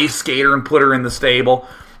new ice skater and put her in the stable.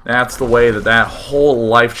 That's the way that whole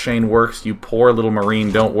life chain works, you poor little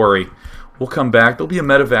Marine. Don't worry. We'll come back. There'll be a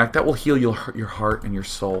medevac. That will heal your heart and your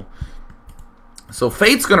soul. So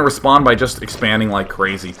Fate's going to respond by just expanding like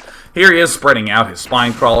crazy. Here he is spreading out his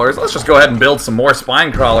spine crawlers. Let's just go ahead and build some more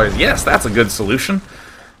spine crawlers. Yes, that's a good solution.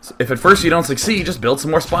 So if at first you don't succeed, just build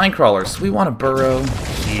some more spine crawlers. We want to burrow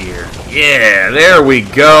here. Yeah, there we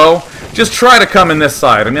go. Just try to come in this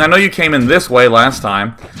side. I mean, I know you came in this way last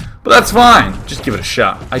time, but that's fine. Just give it a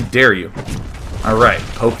shot. I dare you. Alright,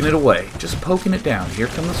 poking it away. Just poking it down. Here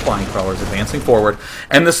come the spine crawlers advancing forward.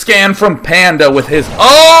 And the scan from Panda with his...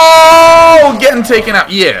 Oh! Getting taken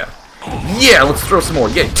out. Yeah. Yeah, let's throw some more.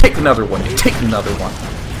 Yeah, take another one. Take another one.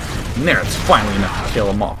 And there, it's finally enough to kill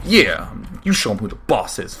him off. Yeah. You show him who the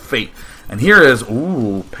boss is, Fate. And here is...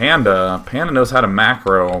 Ooh, Panda. Panda knows how to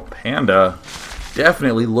macro. Panda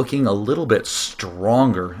definitely looking a little bit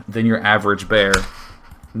stronger than your average bear.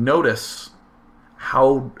 Notice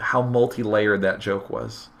how multi-layered that joke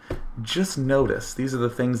was. Just notice. These are the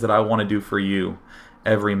things that I want to do for you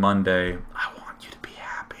every Monday. I want you to be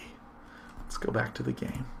happy. Let's go back to the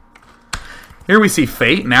game. Here we see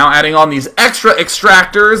Fate now adding on these extra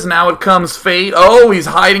extractors. Now it comes Fate. Oh, he's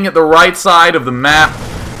hiding at the right side of the map.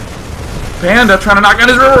 Panda trying to knock down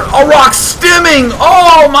his river. A rock stimming.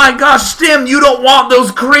 Oh my gosh, Stim, you don't want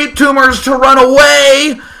those creep tumors to run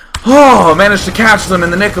away. Oh, managed to catch them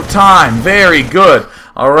in the nick of time. Very good.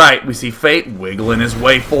 Alright, we see Fate wiggling his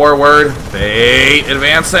way forward. Fate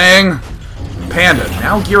advancing. Panda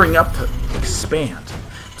now gearing up to expand.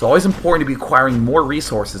 It's always important to be acquiring more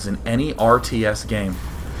resources in any RTS game.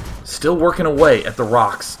 Still working away at the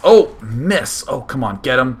rocks. Oh, miss. Oh, come on,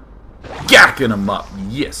 get him. Gacking him up.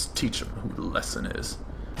 Yes, teach him who the lesson is.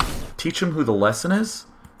 Teach him who the lesson is?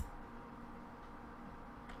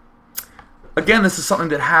 Again, this is something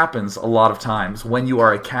that happens a lot of times when you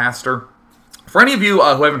are a caster. For any of you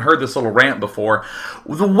who haven't heard this little rant before,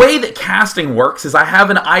 the way that casting works is I have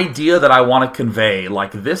an idea that I want to convey.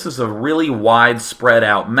 Like, this is a really wide spread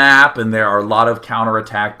out map, and there are a lot of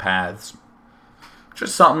counterattack paths.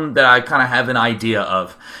 Just something that I kind of have an idea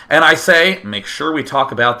of. And I say, make sure we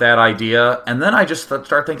talk about that idea, and then I just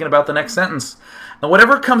start thinking about the next sentence. And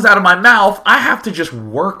whatever comes out of my mouth, I have to just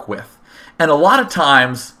work with. And a lot of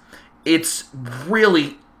times, it's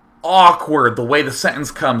really awkward the way the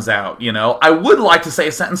sentence comes out, you know? I would like to say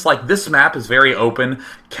a sentence like, this map is very open,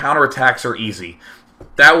 counterattacks are easy.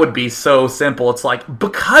 That would be so simple. It's like,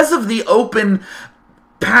 because of the open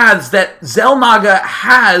paths that Xel'Naga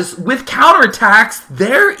has with counterattacks,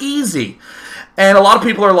 they're easy. And a lot of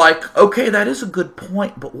people are like, okay, that is a good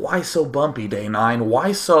point, but why so bumpy, Day 9?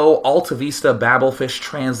 Why so Alta Vista Babelfish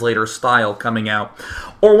translator style coming out?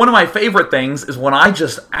 Or one of my favorite things is when I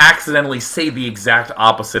just accidentally say the exact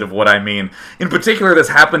opposite of what I mean. In particular, this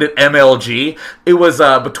happened at MLG. It was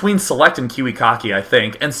between Select and Kiwikaki, I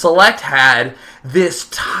think. And Select had this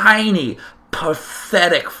tiny,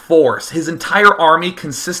 pathetic force. His entire army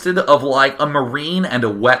consisted of like a marine and a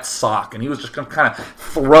wet sock, and he was just gonna kind of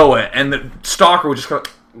throw it, and the stalker would just go,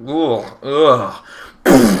 ugh,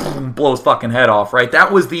 blow his fucking head off, right?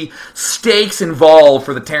 That was the stakes involved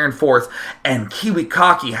for the Terran Force. And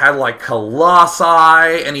Kiwikaki had like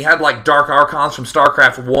Colossi, and he had like Dark Archons from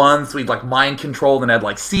StarCraft 1, so he'd like mind controlled and had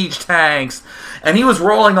like siege tanks, and he was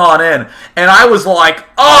rolling on in, and I was like,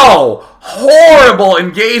 oh, horrible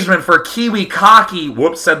engagement for Kiwikaki.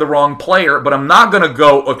 Whoops, said the wrong player, but I'm not gonna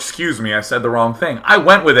go, excuse me, I said the wrong thing. I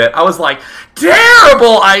went with it. I was like,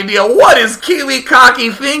 terrible idea. What is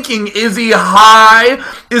Kiwikaki thinking? Is he high?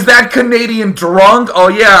 Is that Canadian drunk? Oh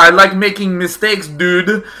yeah, I like making mistakes,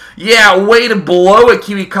 dude. Yeah, way to blow it,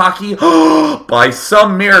 Kiwikaki. By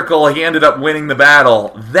some miracle, he ended up winning the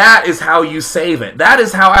battle. That is how you save it. That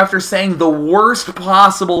is how, after saying the worst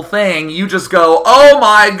possible thing, you just go, oh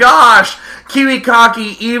my gosh,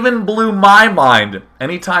 Kiwikaki even blew my mind.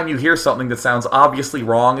 Anytime you hear something that sounds obviously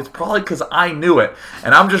wrong, it's probably because I knew it.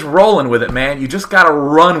 And I'm just rolling with it, man. You just gotta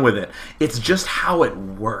run with it. It's just how it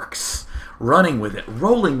works. Running with it,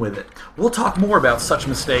 rolling with it. We'll talk more about such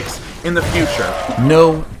mistakes in the future.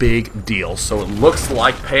 No big deal. So it looks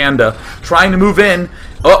like Panda trying to move in.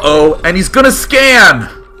 Uh-oh, and he's gonna scan!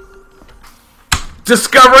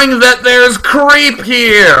 Discovering that there's creep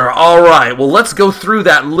here! Alright, well let's go through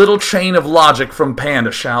that little chain of logic from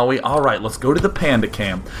Panda, shall we? Alright, let's go to the Panda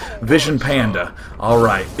cam. Vision Panda.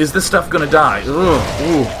 Alright, is this stuff gonna die?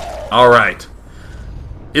 Ooh. Alright.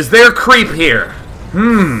 Is there creep here?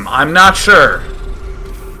 I'm not sure.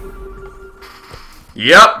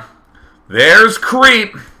 Yep, there's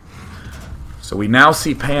creep. So we now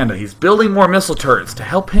see Panda. He's building more missile turrets to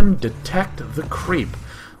help him detect the creep.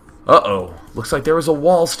 Uh-oh, looks like there was a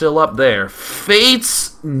wall still up there.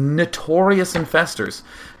 Fate's notorious infestors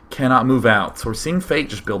cannot move out. So we're seeing Fate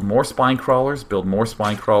just build more spine crawlers, build more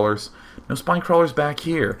spine crawlers. No spine crawlers back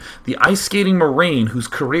here. The ice skating marine, whose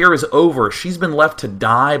career is over, she's been left to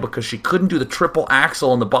die because she couldn't do the triple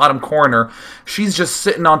axle in the bottom corner. She's just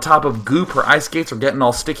sitting on top of goop. Her ice skates are getting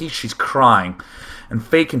all sticky. She's crying. And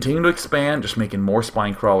Fate continuing to expand, just making more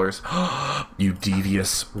spine crawlers. You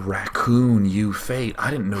devious raccoon, you Fate.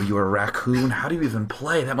 I didn't know you were a raccoon. How do you even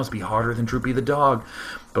play? That must be harder than Droopy the dog.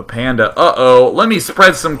 But Panda, uh-oh, let me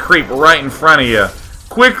spread some creep right in front of you.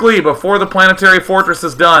 Quickly, before the planetary fortress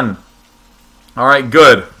is done. Alright,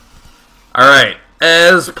 good. Alright,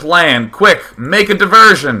 as planned. Quick, make a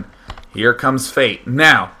diversion. Here comes Fate.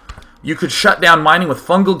 Now, you could shut down mining with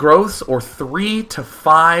fungal growths or 3 to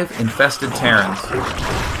 5 infested Terrans.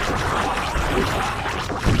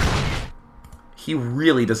 He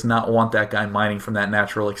really does not want that guy mining from that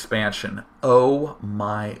natural expansion. Oh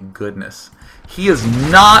my goodness. He is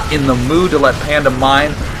not in the mood to let Panda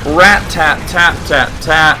mine.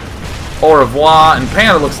 Rat-tat-tat-tat-tat. Au revoir. And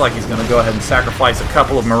Panda looks like he's going to go ahead and sacrifice a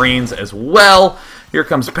couple of Marines as well. Here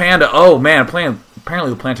comes Panda. Oh man,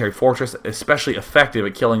 apparently the planetary fortress is especially effective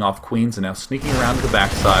at killing off queens and now sneaking around to the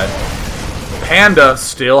backside. Panda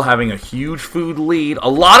still having a huge food lead. A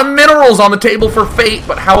lot of minerals on the table for Fate,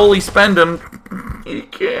 but how will he spend them? He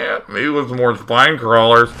can't. Maybe with more spine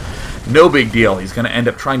crawlers. No big deal. He's going to end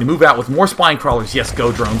up trying to move out with more spine crawlers. Yes,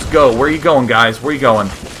 go drones, go. Where are you going, guys? Where are you going?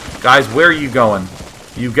 Guys, where are you going?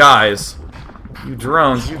 You guys. You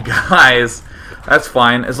drones, you guys. That's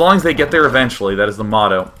fine. As long as they get there eventually, that is the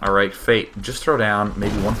motto. Alright, Fate, just throw down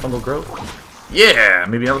maybe one fungal growth. Yeah,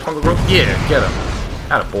 maybe another fungal growth. Yeah, get him.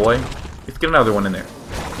 Attaboy. Let's get another one in there.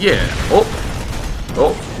 Yeah. Oh.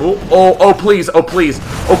 Oh, oh, oh, oh, please, oh, please.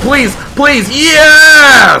 Oh, please, please.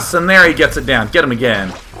 Yes! And there he gets it down. Get him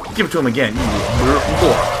again. Give it to him again.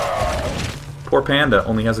 Poor Panda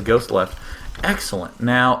only has a ghost left. Excellent.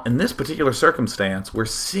 Now, in this particular circumstance, we're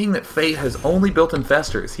seeing that Fate has only built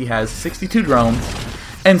infestors. He has 62 drones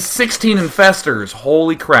and 16 infestors.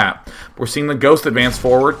 Holy crap. We're seeing the ghost advance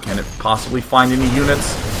forward. Can it possibly find any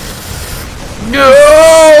units?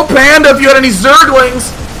 No! Panda, if you had any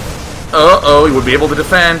zerglings! Uh-oh, he would be able to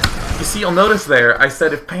defend. You see, you'll notice there, I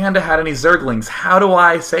said if Panda had any zerglings, how do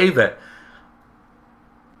I save it?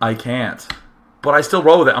 I can't. But I still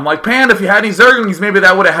roll with it. I'm like, Panda, if you had any zerglings, maybe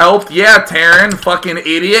that would have helped. Yeah, Terran, fucking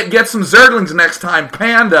idiot. Get some zerglings next time,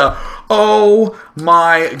 Panda. Oh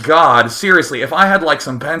my god. Seriously, if I had like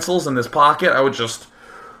some pencils in this pocket, I would just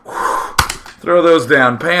throw those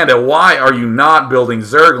down. Panda, why are you not building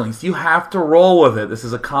zerglings? You have to roll with it. This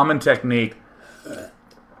is a common technique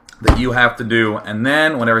that you have to do. And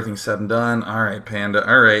then, when everything's said and done, alright, Panda,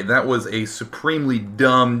 alright, that was a supremely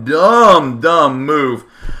dumb move.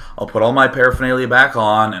 I'll put all my paraphernalia back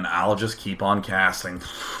on, and I'll just keep on casting.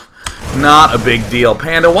 Not a big deal.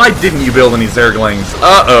 Panda, why didn't you build any zerglings?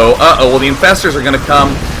 Uh-oh, uh-oh. Well, the infestors are going to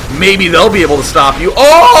come. Maybe they'll be able to stop you.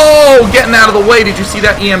 Oh! Getting out of the way. Did you see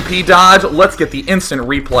that EMP dodge? Let's get the instant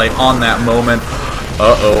replay on that moment.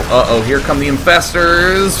 Uh-oh, uh-oh. Here come the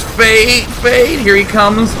infestors. Fate, Fate. Here he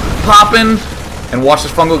comes. Popping. And watch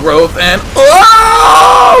this fungal growth. And,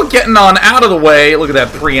 oh! Getting on out of the way. Look at that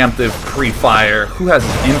preemptive pre-fire. Who has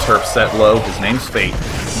his interp set low? His name's Fate.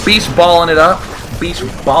 Beach balling it up. Beach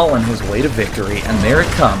balling his way to victory. And there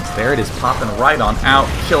it comes. There it is, popping right on out.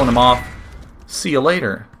 Killing him off. See you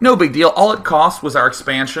later. No big deal. All it cost was our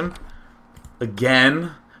expansion.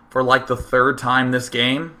 Again. For like the third time this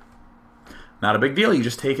game. Not a big deal. You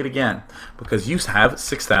just take it again. Because you have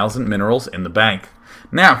 6,000 minerals in the bank.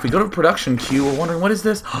 Now, if we go to production queue, we're wondering, what is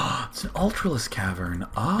this? Oh, it's an Ultralisk cavern.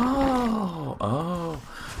 Oh.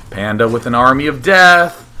 Panda with an army of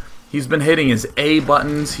death. He's been hitting his A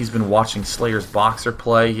buttons. He's been watching Slayer's Boxer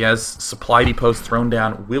play. He has supply depots thrown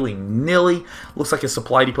down willy-nilly. Looks like his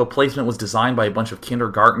supply depot placement was designed by a bunch of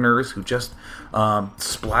kindergartners who just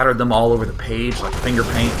splattered them all over the page like finger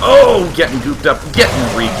paint. Oh, getting gooped up.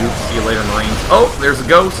 Getting re-gooped. See you later, Marines. Oh, there's a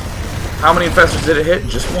ghost. How many infestors did it hit?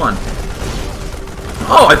 Just one.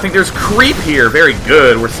 Oh, I think there's creep here. Very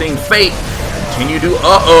good. We're seeing Fate continue to...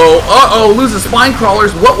 Uh-oh. Loses spine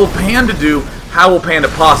crawlers. What will Panda do? How will Panda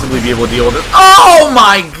possibly be able to deal with it? Oh,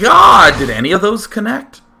 my God. Did any of those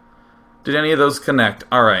connect? Did any of those connect?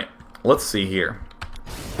 All right. Let's see here.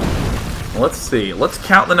 Let's see. Let's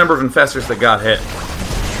count the number of infestors that got hit.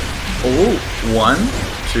 Oh, 1,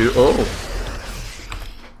 2... Oh.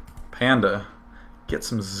 Panda. Get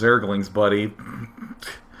some zerglings, buddy.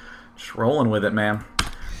 Just rolling with it, man.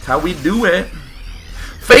 That's how we do it.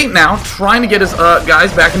 Fate now trying to get his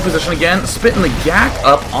guys back in position again, spitting the gack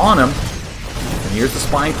up on him. And here's the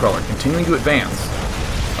spine crawler continuing to advance.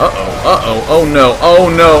 Oh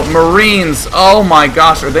no, Marines, oh my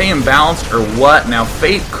gosh, are they imbalanced or what? Now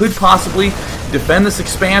Fate could possibly defend this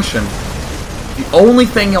expansion. The only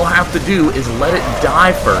thing you'll have to do is let it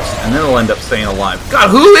die first, and then it'll end up staying alive. God,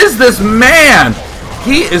 who is this man?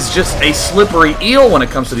 He is just a slippery eel when it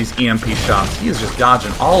comes to these EMP shots. He is just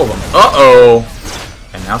dodging all of them. Uh-oh.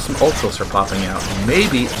 And now some ultras are popping out.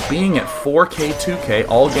 Maybe being at 4K, 2K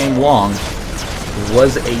all game long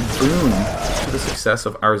was a boon to the success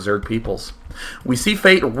of our Zerg peoples. We see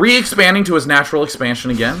Fate re-expanding to his natural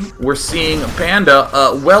expansion again. We're seeing Panda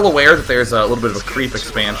well aware that there's a little bit of a creep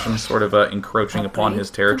expansion, sort of encroaching upon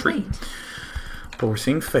his territory. But we're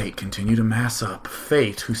seeing Fate continue to mass up.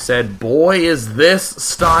 Fate, who said, boy, is this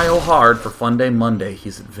style hard for Funday Monday.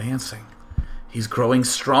 He's advancing. He's growing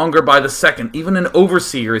stronger by the second. Even an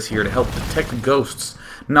Overseer is here to help detect ghosts.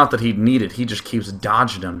 Not that he'd need it. He just keeps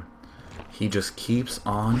dodging them. He just keeps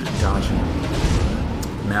on dodging them.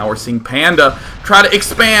 Now we're seeing Panda try to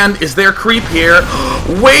expand. Is there creep here?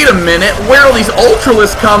 Wait a minute. Where will these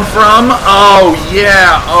Ultralists come from? Oh,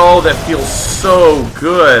 yeah. Oh, that feels so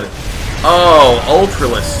good. Oh,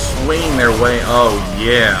 Ultralists swinging their way. Oh,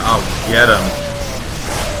 yeah. Oh, get them.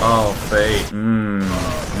 Oh, Fate.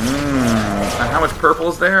 How much purple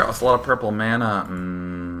is there? That's a lot of purple mana.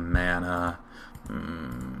 Mana.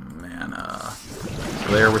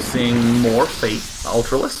 There we're seeing more Fate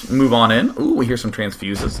Ultralists. Move on in. Ooh, we hear some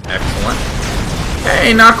transfuses. Excellent.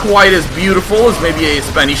 Hey, not quite as beautiful as maybe a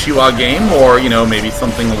Spanishiwa game, or, you know, maybe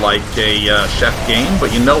something like a Chef game,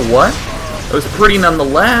 but you know what? It was pretty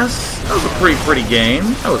nonetheless. That was a pretty game.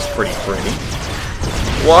 That was pretty.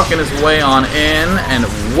 Walking his way on in, and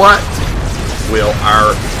what will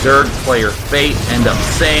our Zerg player Fate end up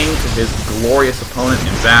saying to his glorious opponent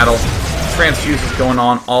in battle? Transfuses going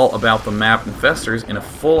on all about the map. Infestors in a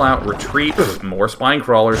full-out retreat. More spine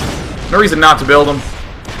crawlers. No reason not to build them.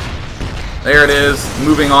 There it is.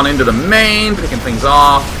 Moving on into the main, picking things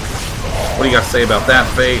off. What do you got to say about that,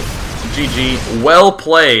 Fate? GG. Well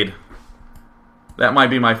played. That might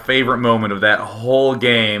be my favorite moment of that whole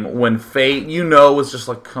game, when Fate, you know, was just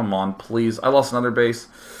like, come on, please. I lost another base.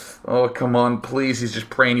 Oh, come on, please. He's just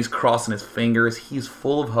praying. He's crossing his fingers. He's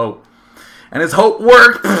full of hope. And his hope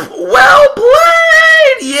worked. Well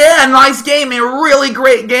played! Yeah, nice game. A really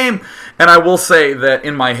great game. And I will say that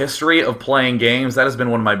in my history of playing games, that has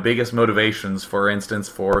been one of my biggest motivations, for instance,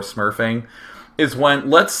 for smurfing, is when,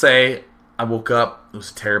 let's say, I woke up, it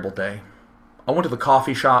was a terrible day. I went to the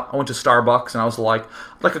coffee shop, I went to Starbucks, and I was like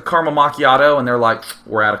a caramel macchiato, and they're like,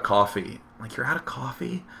 we're out of coffee. I'm like, you're out of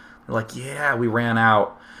coffee? They're like, yeah, we ran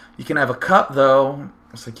out. You can have a cup, though.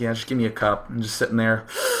 I was like, yeah, just give me a cup. I'm just sitting there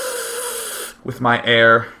with my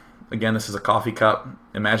air. Again, this is a coffee cup,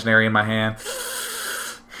 imaginary in my hand.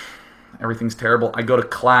 Everything's terrible. I go to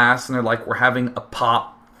class, and they're like, we're having a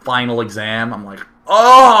pop final exam. I'm like,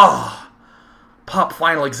 oh! Pop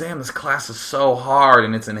final exam, this class is so hard,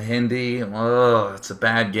 and it's in Hindi. Ugh, it's a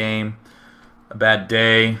bad game, a bad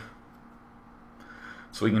day.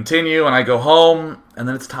 So we continue, and I go home, and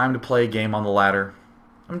then it's time to play a game on the ladder.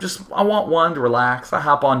 I want one to relax. I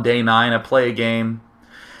hop on day 9, I play a game,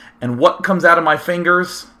 and what comes out of my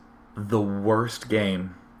fingers? The worst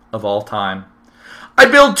game of all time. I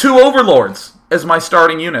build 2 Overlords as my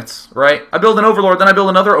starting units, right? I build an Overlord, then I build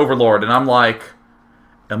another Overlord, and I'm like,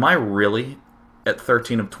 am I really at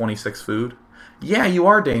 13 of 26 food? Yeah, you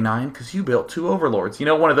are day 9, because you built 2 Overlords. You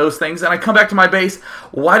know, one of those things. And I come back to my base.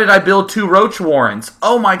 Why did I build 2 Roach Warrens?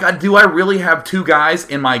 Oh my god, do I really have 2 guys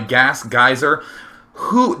in my gas geyser?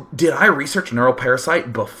 Did I research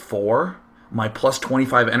Neuroparasite before my plus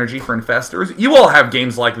 25 energy for Infestors? You all have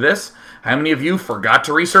games like this. How many of you forgot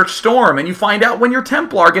to research Storm, and you find out when your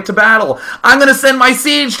Templar get to battle? I'm going to send my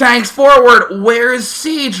Siege tanks forward. Where is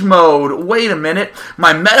Siege mode? Wait a minute.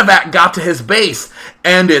 My medevac got to his base,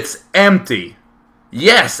 and it's empty.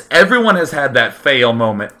 Yes, everyone has had that fail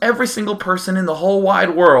moment. Every single person in the whole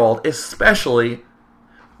wide world, especially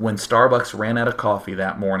when Starbucks ran out of coffee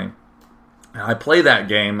that morning. And I play that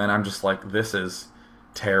game, and I'm just like, this is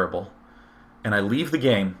terrible. And I leave the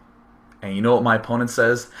game. And you know what my opponent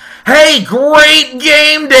says? Hey, great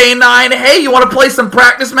game, day 9. Hey, you want to play some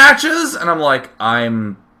practice matches? And I'm like,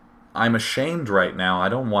 I'm ashamed right now. I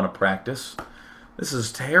don't want to practice. This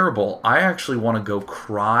is terrible. I actually want to go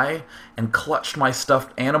cry, and clutched my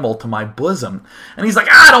stuffed animal to my bosom. And he's like,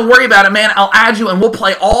 don't worry about it, man. I'll add you, and we'll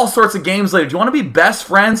play all sorts of games later. Do you want to be best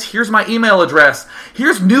friends? Here's my email address.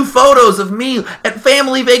 Here's new photos of me at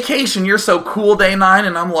family vacation. You're so cool, day 9.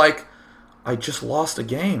 And I'm like, I just lost a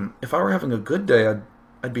game. If I were having a good day,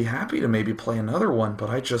 I'd be happy to maybe play another one, but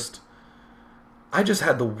I just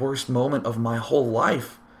had the worst moment of my whole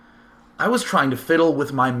life. I was trying to fiddle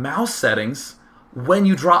with my mouse settings when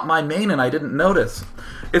you dropped my main and I didn't notice.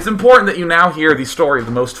 It's important that you now hear the story of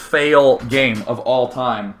the most fail game of all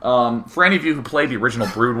time. For any of you who played the original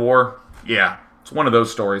Brood War, yeah, it's one of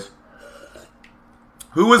those stories.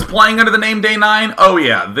 Who was playing under the name Day 9? Oh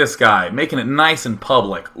yeah, this guy, making it nice and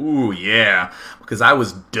public. Ooh yeah, because I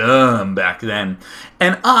was dumb back then.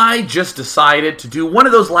 And I just decided to do one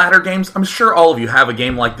of those ladder games. I'm sure all of you have a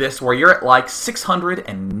game like this where you're at like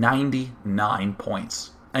 699 points.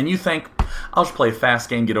 And you think, I'll just play a fast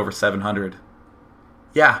game, get over 700.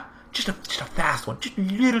 Yeah, just a fast one. Just a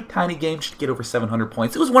little tiny game, just to get over 700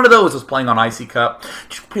 points. It was one of those I was playing on Icy Cup.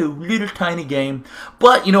 Just play a little tiny game.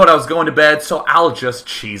 But you know what, I was going to bed, so I'll just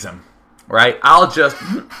cheese him. Right? I'll just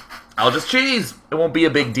cheese. It won't be a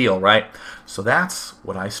big deal, right? So that's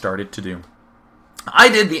what I started to do. I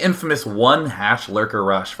did the infamous one-hatch lurker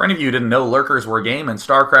rush. For any of you who didn't know, lurkers were a game in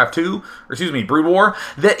StarCraft 2, or excuse me, Brood War,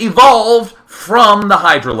 that evolved from the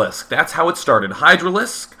hydralisk. That's how it started.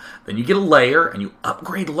 Hydralisk, then you get a layer, and you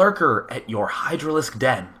upgrade lurker at your hydralisk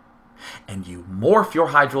den. And you morph your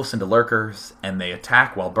hydralisks into lurkers, and they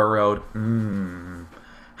attack while burrowed.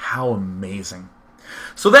 How amazing.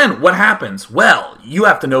 So then, what happens? Well, you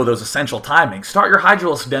have to know those essential timings. Start your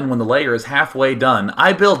hydralisk den when the layer is halfway done.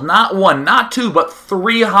 I build not one, not two, but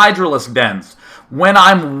 3 hydralisk dens. When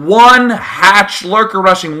I'm one hatch lurker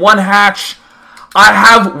rushing, one hatch, I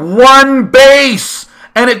have one base,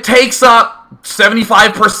 and it takes up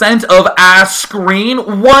 75% of a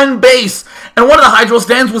screen, one base. And one of the hydralisk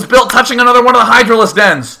dens was built touching another one of the hydralisk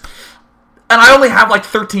dens. And I only have like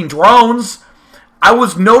 13 drones. I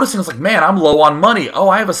was noticing, I was like, man, I'm low on money. Oh,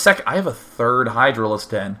 I have a third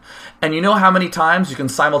hydralisk den. And you know how many times you can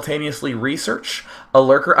simultaneously research a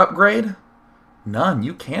lurker upgrade? None.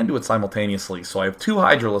 You can do it simultaneously. So I have 2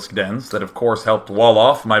 hydralisk dens that, of course, helped wall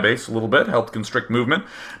off my base a little bit, helped constrict movement.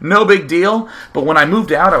 No big deal. But when I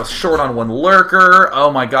moved out, I was short on 1 lurker.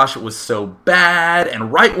 Oh my gosh, it was so bad.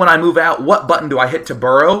 And right when I move out, what button do I hit to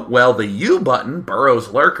burrow? Well, the U button burrows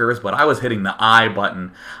lurkers, but I was hitting the I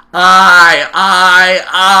button. I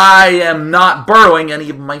am not burrowing any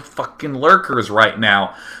of my fucking lurkers right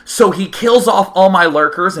now. So he kills off all my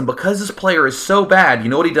lurkers, and because this player is so bad, you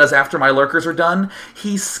know what he does after my lurkers are done?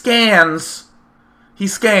 He scans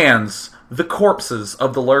the corpses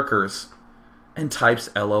of the lurkers and types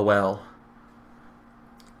LOL.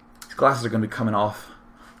 These glasses are going to be coming off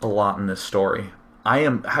a lot in this story. I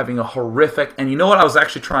am having a horrific, and you know what I was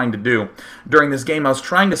actually trying to do during this game? I was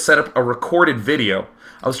trying to set up a recorded video.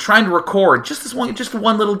 I was trying to record just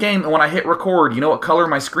one little game, and when I hit record, you know what color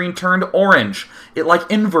my screen turned? Orange. It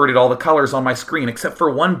like inverted all the colors on my screen, except for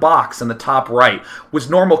one box in the top right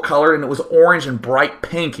was normal color, and it was orange and bright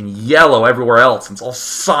pink and yellow everywhere else. And it's all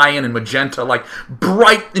cyan and magenta, like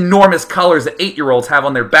bright, enormous colors that 8-year-olds have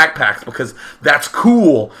on their backpacks because that's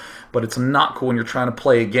cool. But it's not cool when you're trying to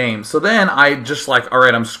play a game. So then I just like, all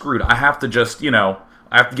right, I'm screwed. I have to just, I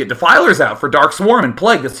have to get defilers out for Dark Swarm and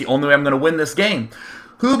Plague. That's the only way I'm going to win this game.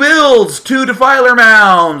 Who builds 2 defiler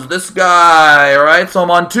mounds? This guy, all right? So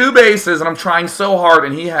I'm on 2 bases, and I'm trying so hard,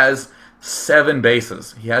 and he has 7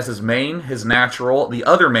 bases. He has his main, his natural, the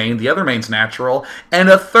other main's natural, and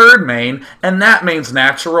a third main, and that main's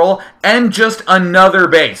natural, and just another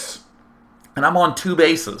base. And I'm on 2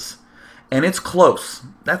 bases. And it's close.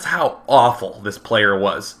 That's how awful this player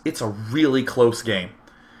was. It's a really close game.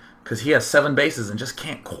 Because he has 7 bases and just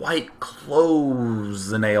can't quite close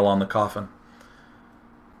the nail on the coffin.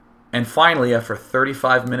 And finally, after a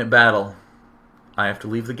 35-minute battle, I have to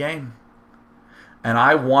leave the game. And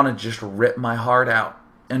I want to just rip my heart out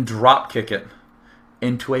and drop kick it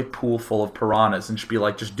into a pool full of piranhas and just be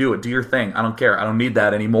like, just do it. Do your thing. I don't care. I don't need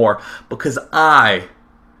that anymore. Because I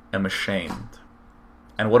am ashamed.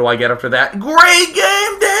 And what do I get after that? Great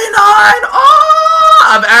game, Day 9! Oh!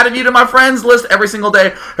 I've added you to my friends list every single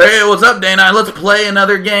day. Hey, what's up, Day 9? Let's play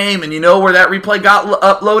another game. And you know where that replay got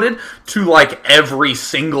uploaded? To like every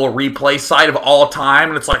single replay site of all time.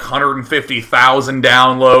 And it's like 150,000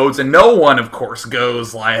 downloads. And no one, of course,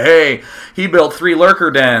 goes like, hey, he built 3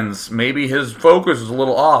 lurker dens. Maybe his focus is a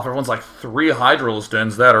little off. Everyone's like, 3 hydralisk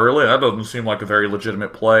dens that early? That doesn't seem like a very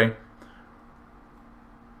legitimate play.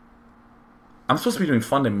 I'm supposed to be doing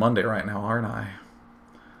Funday Monday right now, aren't I?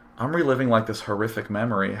 I'm reliving like this horrific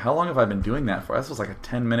memory. How long have I been doing that for? This was like a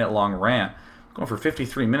 10-minute long rant. I'm going for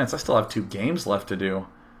 53 minutes. I still have 2 games left to do.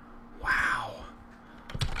 Wow.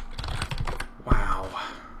 Wow.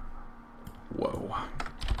 Whoa.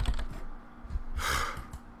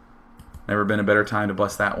 Never been a better time to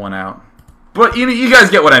bust that one out. But you guys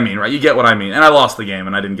get what I mean, right? You get what I mean. And I lost the game,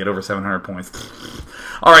 and I didn't get over 700 points.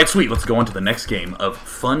 Alright, sweet. Let's go on to the next game of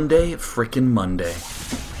Funday frickin' Monday.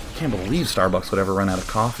 I can't believe Starbucks would ever run out of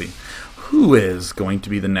coffee. who is going to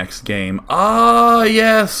be the next game? Ah,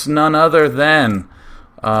 yes, none other than...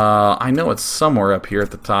 I know it's somewhere up here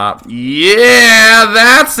at the top. Yeah,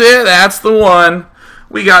 that's it. That's the one.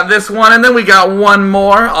 We got this one, and then we got one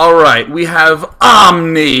more. All right, we have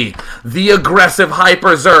Omni, the aggressive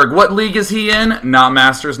Hyper Zerg. What league is he in? Not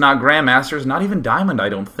Masters, not Grandmasters, not even Diamond, I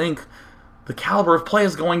don't think. The caliber of play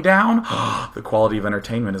is going down. The quality of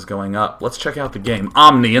entertainment is going up. Let's check out the game.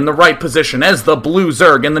 Omni in the right position as the blue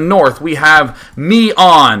Zerg. In the north, we have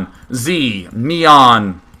Meon.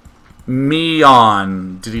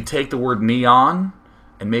 Meon. Did he take the word neon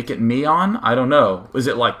and make it Meon? I don't know. Is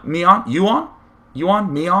it like Meon? Yuan?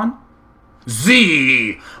 Meon?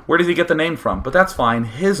 Z! Where did he get the name from? But that's fine.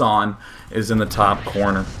 His on is in the top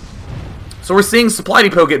corner. So we're seeing Supply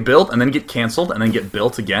Depot get built and then get canceled and then get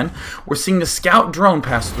built again. We're seeing the scout drone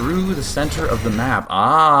pass through the center of the map.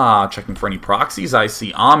 Ah, checking for any proxies. I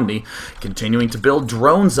see Omni continuing to build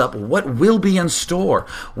drones up. What will be in store?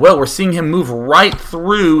 Well, we're seeing him move right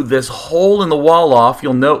through this hole in the wall off.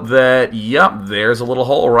 You'll note that, yep, there's a little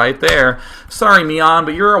hole right there. Sorry, Meon,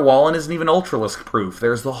 but your wall and isn't even Ultralisk proof.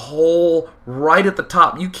 There's the hole right at the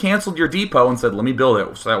top. You canceled your depot and said, let me build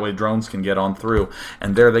it so that way drones can get on through.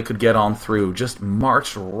 And there they could get on through. Just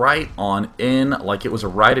marched right on in like it was a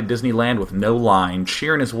ride at Disneyland with no line,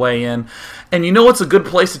 cheering his way in. And you know what's a good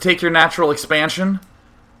place to take your natural expansion?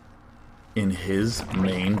 In his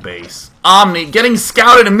main base. Omni getting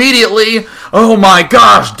scouted immediately. Oh my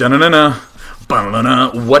gosh. Da-na-na-na.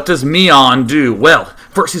 What does Meon do? Well,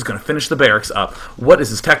 first he's going to finish the barracks up. What is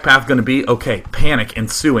his tech path going to be? Okay, panic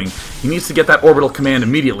ensuing. He needs to get that orbital command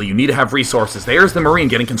immediately. You need to have resources. There's the Marine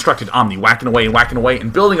getting constructed. Omni whacking away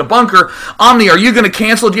and building a bunker. Omni, are you going to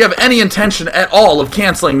cancel? Do you have any intention at all of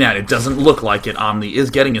canceling that? It doesn't look like it. Omni is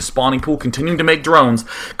getting his spawning pool, continuing to make drones,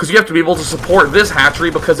 because you have to be able to support this hatchery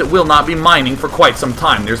because it will not be mining for quite some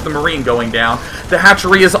time. There's the Marine going down. The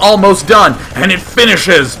hatchery is almost done, and it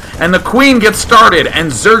finishes, and the Queen gets started,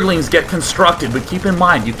 and Zerglings get constructed, but keep in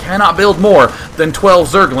mind, you cannot build more than 12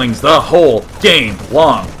 Zerglings the whole game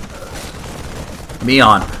long.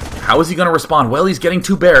 Meon, how is he going to respond? Well, he's getting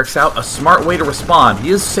 2 barracks out, a smart way to respond.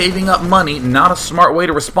 He is saving up money, not a smart way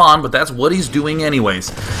to respond, but that's what he's doing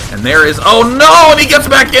anyways. And there is, oh no, and he gets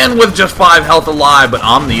back in with just 5 health alive, but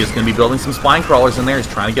Omni is going to be building some spine crawlers in there. He's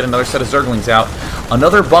trying to get another set of Zerglings out.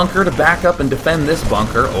 Another bunker to back up and defend this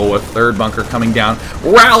bunker. Oh, a third bunker coming down.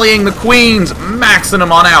 Rallying the Queens, maxing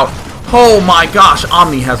them on out. Oh my gosh,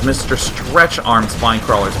 Omni has Mr. Stretch Arm spine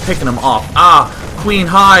crawlers, picking them off. Ah, Queen,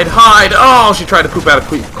 hide, hide. Oh, she tried to poop out a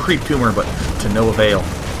creep tumor, but to no avail.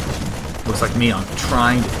 Looks like Meon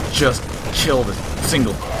trying to just kill this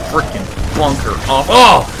single freaking bunker off.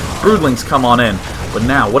 Oh, broodlings come on in. But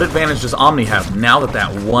now, what advantage does Omni have now that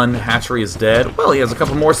that one hatchery is dead? Well, he has a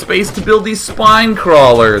couple more space to build these spine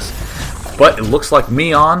crawlers. But it looks like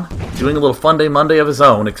Meon doing a little Funday Monday of his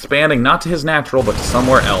own, expanding not to his natural, but to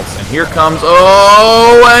somewhere else. And here comes,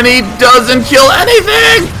 oh, and he doesn't kill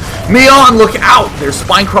anything! Meon, look out! There's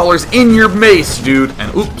spine crawlers in your base, dude.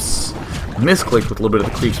 And oops, misclicked with a little bit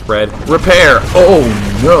of the creep spread. Repair. Oh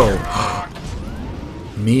no.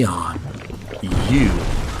 Meon, you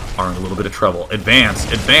are in a little bit of trouble. Advance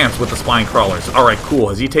with the spine crawlers. Alright, cool.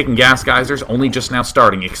 Has he taken gas geysers? Only just now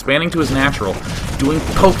starting. Expanding to his natural. Doing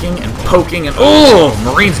poking and oh!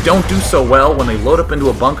 Marines don't do so well when they load up into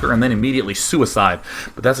a bunker and then immediately suicide.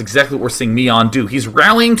 But that's exactly what we're seeing Meon do. He's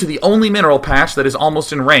rallying to the only mineral patch that is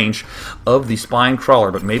almost in range of the spine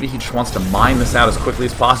crawler, but maybe he just wants to mine this out as quickly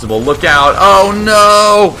as possible. Look out! Oh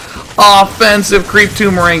no! Offensive creep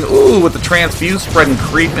tumoring. Ooh, with the transfuse spreading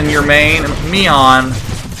creep in your main. Meon,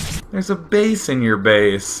 there's a base in your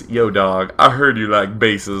base. Yo, dog, I heard you like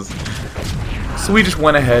bases. So we just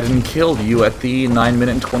went ahead and killed you at the 9-minute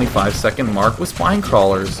and 25-second mark with spine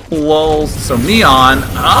crawlers. Lols. So Meon,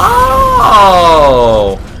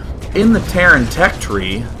 oh! In the Terran tech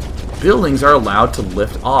tree, buildings are allowed to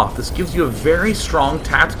lift off. This gives you a very strong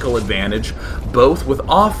tactical advantage, both with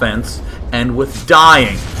offense and with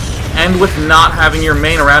dying. And with not having your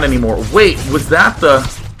main around anymore. Wait, was that the...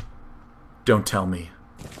 Don't tell me.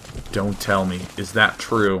 Don't tell me. Is that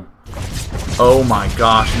true? Oh my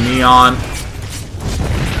gosh, Meon.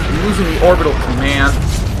 Losing the orbital command.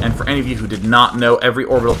 And for any of you who did not know, every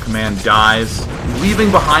orbital command dies,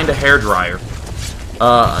 leaving behind a hairdryer.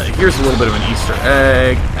 Here's a little bit of an Easter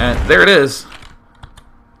egg. And there it is.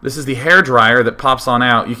 This is the hairdryer that pops on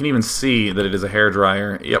out. You can even see that it is a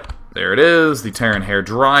hairdryer. Yep, there it is. The Terran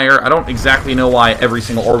hairdryer. I don't exactly know why every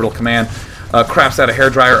single orbital command crafts out a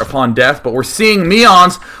hairdryer upon death, but we're seeing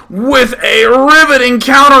Meons with a riveting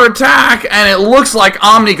counterattack, and it looks like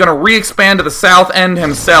Omni gonna re-expand to the south end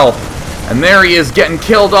himself. And there he is getting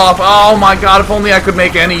killed off. Oh my god, if only I could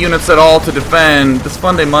make any units at all to defend. This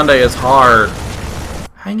Funday Monday is hard.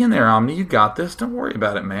 Hang in there, Omni. You got this. Don't worry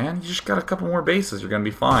about it, man. You just got a couple more bases. You're going to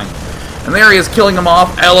be fine. And there he is killing them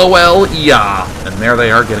off. LOL, yeah. And there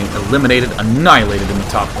they are getting eliminated, annihilated in the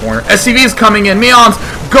top corner. SCV's coming in. Meon's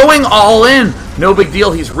going all in. No big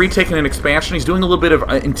deal. He's retaking an expansion. He's doing a little bit of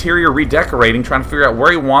interior redecorating, trying to figure out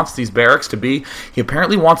where he wants these barracks to be. He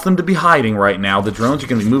apparently wants them to be hiding right now. The drones are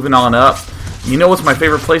going to be moving on up. You know what's my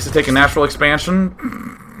favorite place to take a natural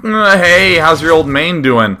expansion? Hey, how's your old main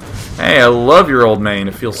doing? Hey, I love your old main.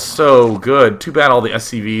 It feels so good. Too bad all the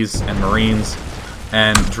SCVs and Marines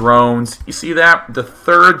and drones. You see that? The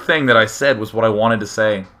third thing that I said was what I wanted to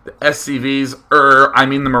say. The SCVs, I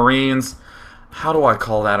mean the Marines. How do I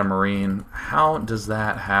call that a Marine? How does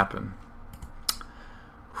that happen?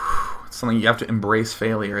 It's something you have to embrace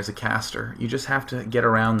failure as a caster. You just have to get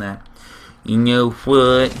around that. You know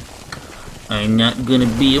what? I'm not gonna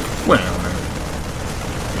be a frowner.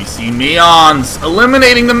 We see Meons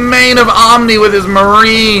eliminating the main of Omni with his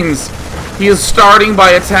Marines. He is starting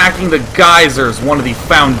by attacking the geysers, one of the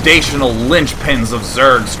foundational linchpins of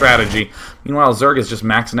Zerg strategy. Meanwhile, Zerg is just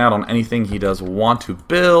maxing out on anything he does want to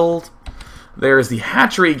build. There's the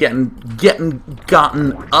hatchery gotten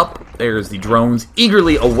up. There's the drones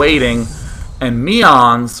eagerly awaiting. And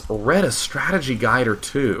Meons read a strategy guide or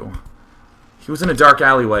two. He was in a dark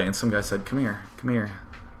alleyway, and some guy said, "Come here, come here.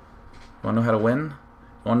 You want to know how to win?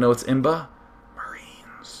 You want to know what's imba?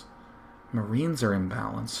 Marines. Marines are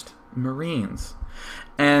imbalanced. Marines."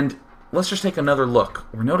 And let's just take another look.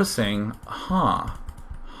 We're noticing,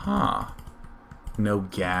 no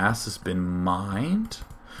gas has been mined.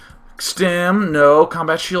 Stim, no.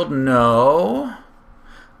 Combat shield, no.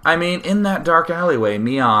 I mean, in that dark alleyway,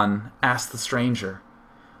 Meon asked the stranger,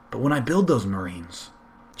 "But when I build those Marines,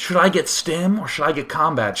 should I get stim or should I get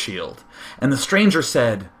combat shield?" And the stranger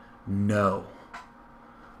said, "No."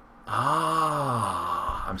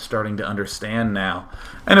 I'm starting to understand now.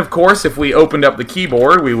 And of course, if we opened up the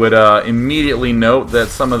keyboard, we would immediately note that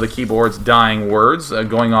some of the keyboard's dying words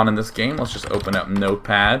going on in this game. Let's just open up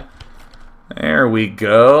Notepad. There we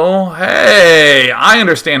go. Hey, I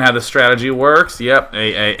understand how the strategy works. Yep,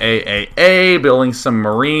 building some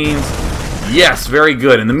Marines. Yes, very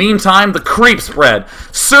good. In the meantime, the creep spread.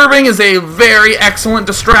 Serving is a very excellent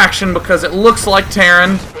distraction because it looks like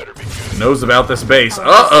Terran knows about this base.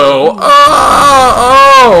 Oh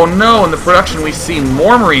no, in the production we see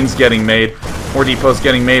more Marines getting made, more depots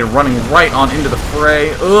getting made, running right on into the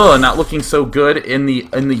fray. Not looking so good. In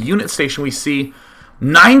the unit station we see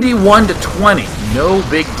 91 to 20. No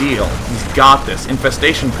big deal. He's got this.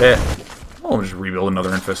 Infestation pit. I'll just rebuild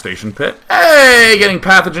another infestation pit. Hey, getting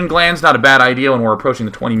pathogen glands, not a bad idea when we're approaching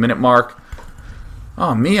the 20-minute mark.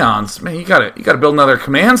 Oh, Meons, man, you gotta build another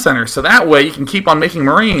command center, so that way you can keep on making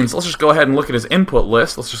Marines. Let's just go ahead and look at his input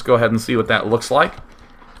list. Let's just go ahead and see what that looks like.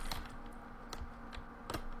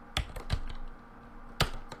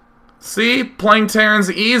 See, playing Terran's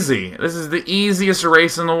easy. This is the easiest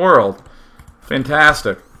race in the world.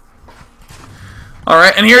 Fantastic. All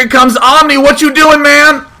right, and here he comes, Omni. What you doing,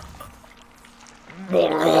 man?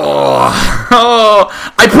 Oh,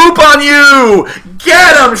 I poop on you!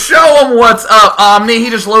 Get him! Show him what's up, Omni. He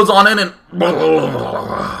just loads on in and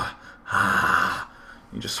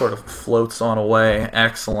he just sort of floats on away.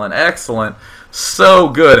 Excellent, excellent. So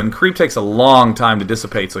good. And creep takes a long time to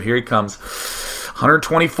dissipate, so here he comes.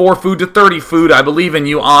 124 food to 30 food. I believe in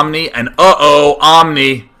you, Omni. And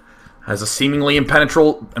Omni has a seemingly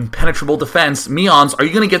impenetrable defense. Meons, are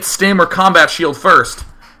you going to get stim or combat shield first?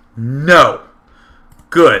 No.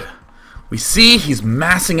 Good. We see he's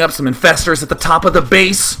massing up some infestors at the top of the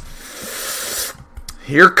base.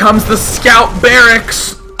 Here comes the scout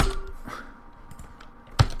barracks.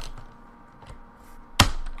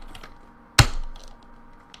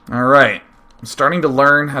 Alright. I'm starting to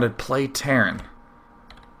learn how to play Terran.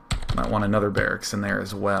 Might want another barracks in there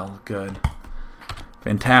as well. Good.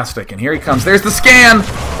 Fantastic. And here he comes. There's the scan.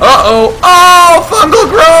 Oh, fungal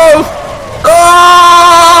growth.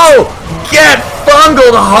 Oh! Get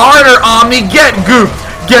fungled harder, Omni. Get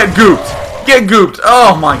gooped. Get gooped. Get gooped.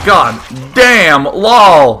 Oh my god. Damn.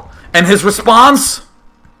 Lol. And his response?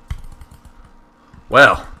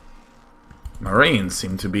 Well, Marines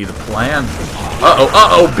seem to be the plan.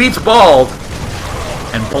 Beats bald.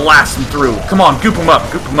 And blast him through. Come on, goop him up.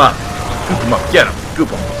 Goop him up. Goop him up. Get him. Goop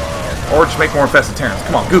him. Or just make more infested Terrans.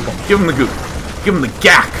 Come on, goop him. Give him the goop. Give him the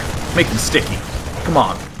gack. Make him sticky. Come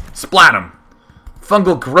on. Splat him.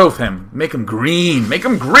 Fungal growth him. Make him green. Make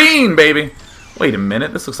him green, baby. Wait a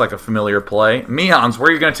minute. This looks like a familiar play. Meons, where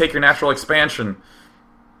are you going to take your natural expansion?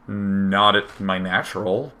 Not at my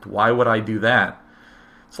natural. Why would I do that?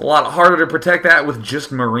 It's a lot harder to protect that with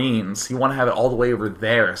just Marines. You want to have it all the way over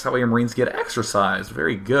there, so that way your Marines get exercise.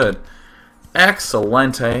 Very good.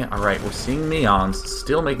 Excelente. Alright, we're seeing Neons.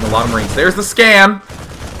 Still making a lot of Marines. There's the scan.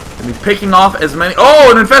 Gonna be picking off as many...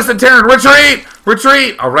 Oh, an infested Terran! Retreat!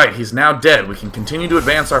 Retreat! Alright, he's now dead. We can continue to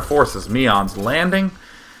advance our forces. Neons landing.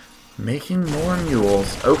 Making more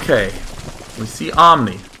mules. Okay. We see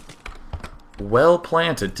Omni. Well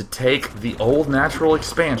planted to take the old natural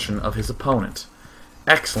expansion of his opponent.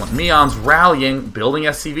 Excellent. Neon's rallying, building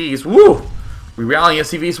SCVs. Woo! We rallying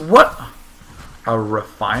SCVs. What? A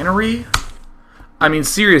refinery? I mean,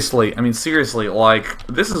 seriously, like,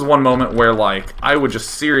 this is one moment where, like, I would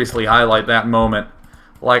just seriously highlight that moment.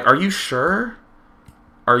 Like, are you sure?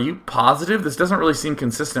 Are you positive? This doesn't really seem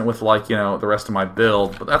consistent with, like, you know, the rest of my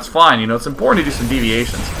build, but that's fine. You know, it's important to do some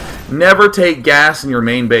deviations. Never take gas in your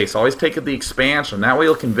main base. Always take the expansion. That way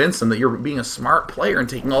you'll convince them that you're being a smart player and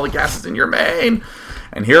taking all the gases in your main.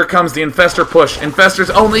 And here comes the Infestor push.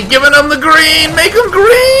 Infestor's only giving them the green! Make them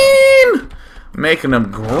green! Making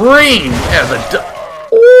them green as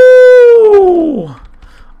a... Ooh!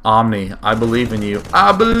 Omni, I believe in you.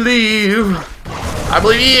 I believe,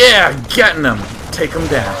 yeah! Getting them. Take them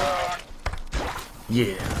down.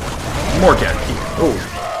 Yeah. More death. Oh,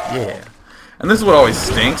 yeah. And this is what always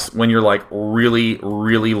stinks when you're, like, really,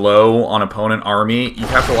 really low on opponent army. You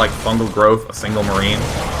have to, like, fungal growth a single Marine.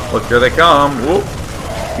 Look, here they come. Whoop.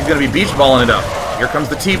 He's going to be beach balling it up. Here comes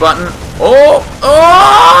the T button. Oh!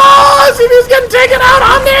 Oh! CV's getting taken out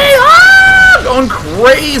on me! Ah! Going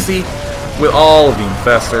crazy with all of the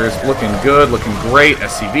infestors. Looking good, looking great.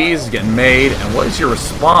 SCVs getting made. And what is your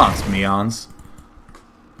response, Meons?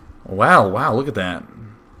 Wow, wow, look at that.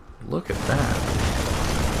 Look at that.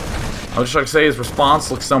 I would just like to say his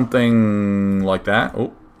response looks something like that.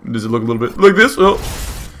 Oh, does it look a little bit like this? Oh,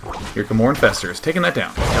 here come more infestors. Taking that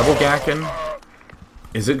down. Double Gackin.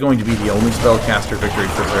 Is it going to be the only spellcaster victory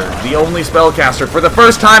for Zerg? The only spellcaster. For the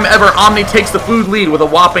first time ever, Omni takes the food lead with a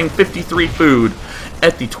whopping 53 food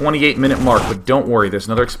at the 28-minute mark. But don't worry, there's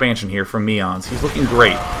another expansion here from Meons. He's looking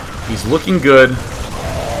great. He's looking good.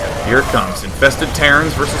 Here it comes. Infested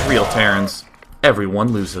Terrans versus real Terrans.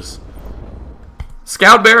 Everyone loses.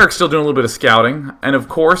 Scout Barrack's still doing a little bit of scouting. And of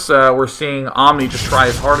course, we're seeing Omni just try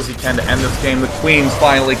as hard as he can to end this game. The Queen's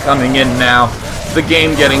finally coming in now. The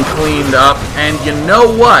game getting cleaned up. And you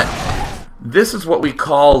know what? This is what we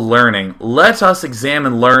call learning. Let us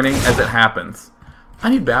examine learning as it happens. I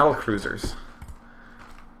need battle cruisers.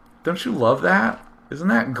 Don't you love that? Isn't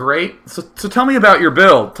that great? So tell me about your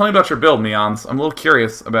build. Tell me about your build, Meons. I'm a little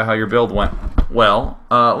curious about how your build went. Well,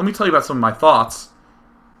 let me tell you about some of my thoughts.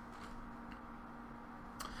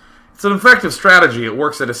 It's an effective strategy. It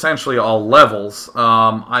works at essentially all levels.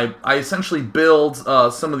 I essentially build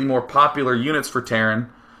some of the more popular units for Terran,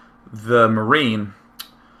 the Marine.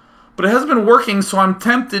 But it hasn't been working, so I'm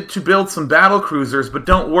tempted to build some battle cruisers, but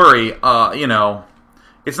don't worry, you know,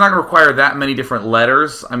 it's not going to require that many different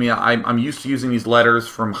letters. I mean, I'm used to using these letters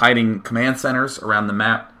from hiding command centers around the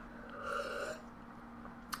map.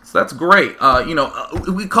 So that's great. You know,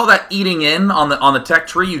 we call that eating in on the tech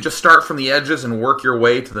tree. You just start from the edges and work your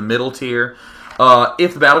way to the middle tier.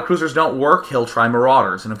 If the battlecruisers don't work, he'll try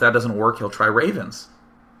Marauders, and if that doesn't work, he'll try Ravens.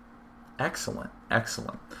 Excellent,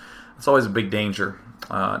 excellent. It's always a big danger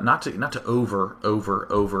not to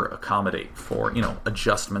over accommodate for, you know,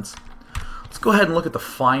 adjustments. Let's go ahead and look at the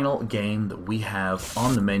final game that we have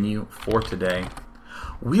on the menu for today.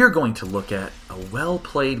 We are going to look at a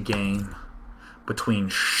well-played game between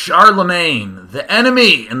Charlemagne, the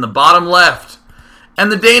enemy in the bottom left,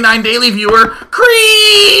 and the Day 9 Daily Viewer,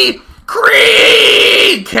 Kree!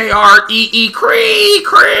 Kree! K-R-E-E, Kree!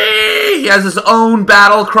 Kree! He has his own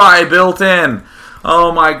battle cry built in.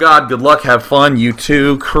 Oh my god, good luck, have fun, you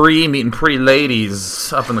two. Kree meeting pretty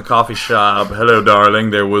ladies up in the coffee shop. Hello,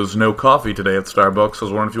 darling, there was no coffee today at Starbucks. I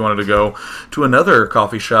was wondering if you wanted to go to another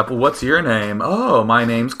coffee shop. What's your name? Oh, my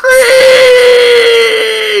name's Kree!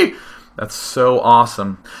 That's so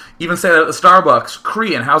awesome. Even say that at the Starbucks.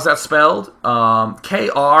 Kree, and how's that spelled?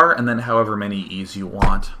 K-R, and then however many E's you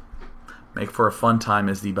want. Make for a fun time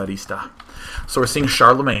as the barista. So we're seeing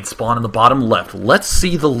Charlemagne spawn in the bottom left. Let's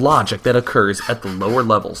see the logic that occurs at the lower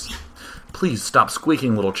levels. Please stop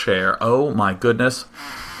squeaking, little chair. Oh my goodness.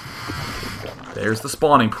 There's the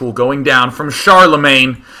spawning pool going down from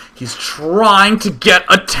Charlemagne. He's trying to get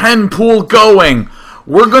a 10 pool going.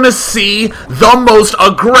 We're going to see the most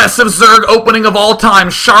aggressive Zerg opening of all time.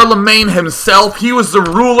 Charlemagne himself. He was the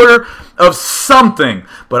ruler of something.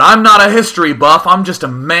 But I'm not a history buff. I'm just a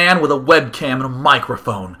man with a webcam and a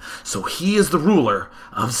microphone. So he is the ruler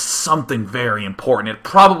of something very important. It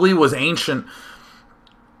probably was ancient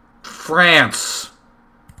France.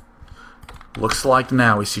 Looks like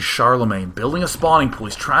now we see Charlemagne building a spawning pool.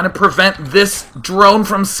 He's trying to prevent this drone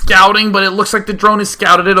from scouting, but it looks like the drone has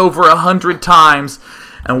scouted it over 100 times.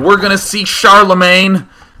 And we're going to see Charlemagne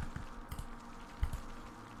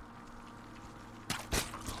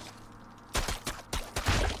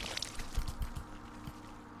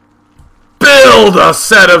build a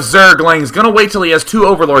set of zerglings. Gonna wait till he has 2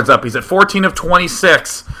 overlords up. He's at 14 of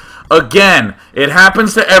 26. Again, it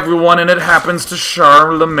happens to everyone, and it happens to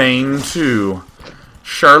Charlemagne too.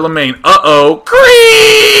 Charlemagne, uh-oh,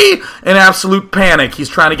 Cree! In absolute panic. He's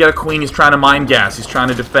trying to get a queen. He's trying to mine gas. He's trying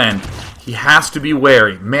to defend. He has to be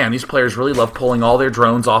wary. Man, these players really love pulling all their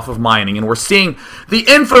drones off of mining, and we're seeing the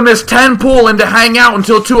infamous 10 pool and to hang out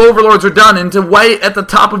until 2 overlords are done, and to wait at the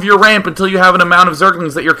top of your ramp until you have an amount of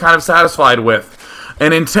zerglings that you're kind of satisfied with.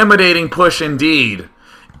 An intimidating push indeed.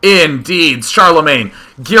 Indeed, Charlemagne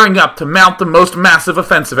gearing up to mount the most massive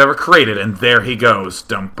offensive ever created, and there he goes.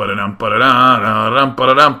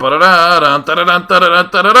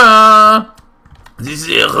 This is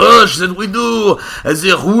a rush that we do as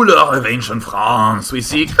the ruler of ancient France. We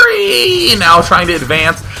see Cree now trying to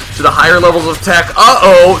advance to the higher levels of tech.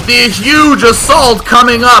 Uh-oh, the huge assault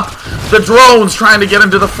coming up. The drones trying to get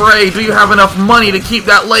into the fray. Do you have enough money to keep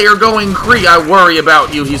that layer going, Cree? I worry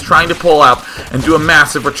about you. He's trying to pull out and do a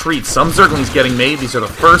massive retreat. Some zerglings getting made. These are the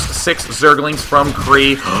first 6 zerglings from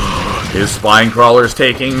Cree. His spine crawler's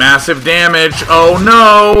taking massive damage. Oh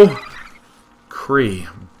no! Cree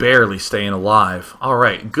barely staying alive.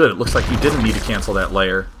 Alright, good. It looks like we didn't need to cancel that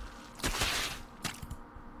layer.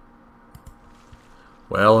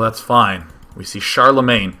 Well, that's fine. We see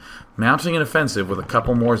Charlemagne mounting an offensive with a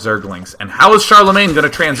couple more zerglings. And how is Charlemagne going to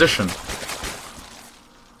transition?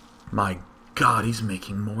 My god, he's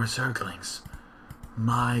making more zerglings.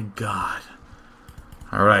 My god.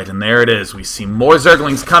 Alright, and there it is. We see more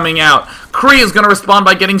zerglings coming out. Cree is going to respond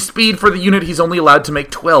by getting speed for the unit he's only allowed to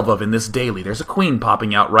make 12 of in this daily. There's a queen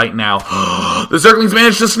popping out right now. The zerglings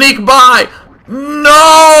managed to sneak by.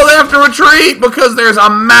 No, they have to retreat because there's a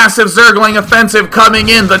massive zergling offensive coming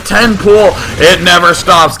in. The 10 pool, it never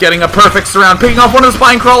stops. Getting a perfect surround, picking off one of the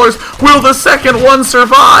spine crawlers. Will the second one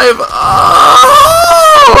survive?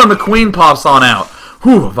 Oh, and the queen pops on out.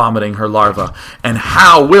 Whew, vomiting her larva. And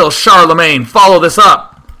how will Charlemagne follow this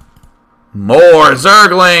up? More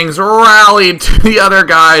zerglings rallied to the other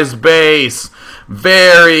guy's base.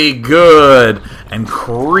 Very good. And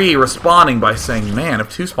Cree responding by saying, man,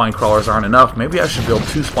 if 2 spine crawlers aren't enough, maybe I should build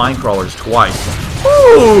 2 spine crawlers twice.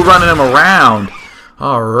 Woo, running him around.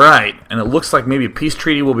 Alright, and it looks like maybe a peace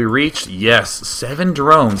treaty will be reached. Yes, 7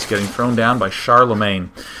 drones getting thrown down by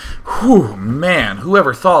Charlemagne. Whew, man,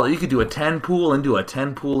 whoever thought that you could do a 10 pool into a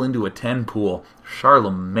 10 pool into a 10 pool.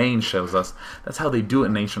 Charlemagne shows us. That's how they do it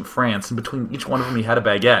in ancient France. And between each one of them, he had a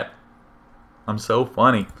baguette. I'm so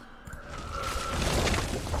funny.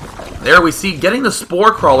 There we see getting the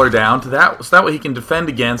spore crawler down to that, so that way he can defend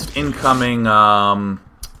against incoming, I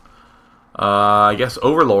guess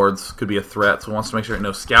overlords could be a threat, so he wants to make sure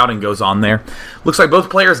no scouting goes on there. Looks like both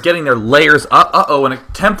players getting their layers up. Uh-oh, an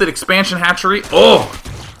attempted expansion hatchery. Oh!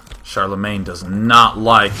 Charlemagne does not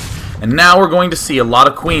like. And now we're going to see a lot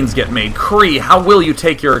of queens get made. Cree, how will you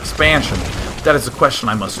take your expansion? That is a question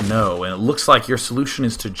I must know, and it looks like your solution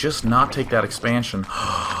is to just not take that expansion.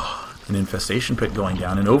 An infestation pit going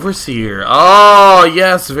down. An overseer. Oh,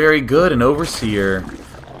 yes, very good. An overseer.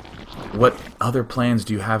 What other plans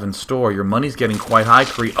do you have in store? Your money's getting quite high,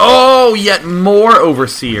 Cree. Oh, yet more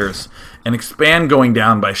overseers. An expand going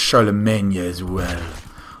down by Charlemagne as well.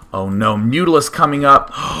 Oh no, Mutalisk coming up.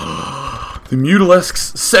 The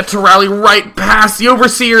Mutalisks set to rally right past the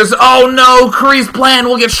overseers. Oh no, Cree's plan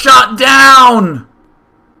will get shot down.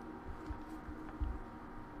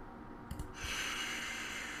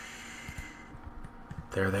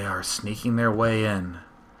 There they are, sneaking their way in.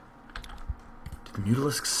 Did the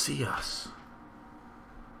Mutalisks see us?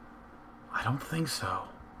 I don't think so.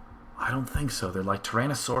 I don't think so. They're like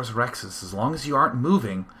Tyrannosaurus Rexes. As long as you aren't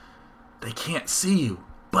moving, they can't see you.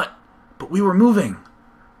 But we were moving.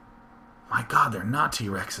 My god, they're not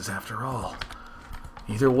T-Rexes after all.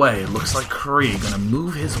 Either way, it looks like Cree gonna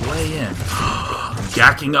move his way in.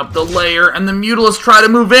 Gacking up the layer, and the Mutalisks try to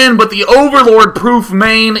move in, but the Overlord-proof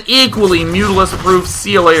main, equally Mutalisk-proof,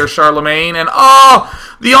 see you later, Charlemagne, and oh,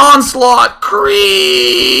 the onslaught,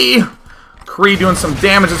 Cree! Cree doing some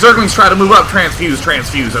damage. The Zerglings try to move up. Transfuse,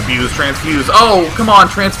 transfuse, abuse, transfuse. Oh, come on,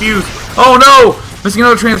 transfuse. Oh no! Missing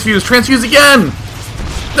another transfuse. Transfuse again!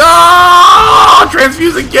 Oh!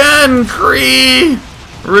 Transfuse again! Kree!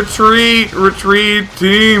 Retreat! Retreat!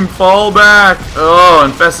 Team, fall back! Oh,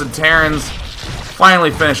 infested Terrans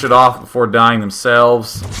finally finish it off before dying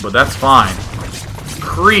themselves, but that's fine.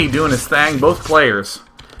 Kree doing his thing, both players.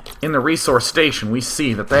 In the resource station, we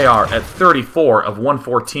see that they are at 34 of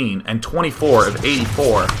 114 and 24 of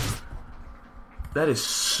 84. That is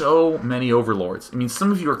so many overlords. I mean,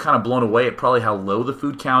 some of you are kind of blown away at probably how low the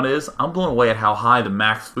food count is. I'm blown away at how high the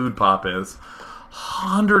max food pop is.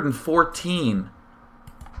 114.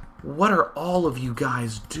 What are all of you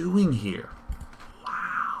guys doing here?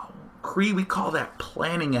 Wow. Kree, we call that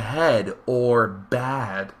planning ahead or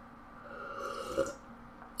bad.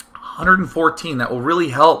 114, that will really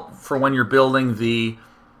help for when you're building the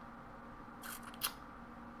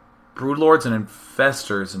broodlords and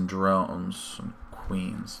infestors and drones and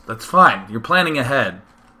queens. That's fine. You're planning ahead.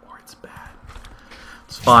 Or it's bad.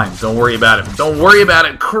 It's fine. Don't worry about it. Don't worry about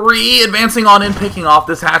it. Kree advancing on in, picking off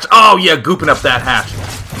this hatch. Oh, yeah, gooping up that hatch.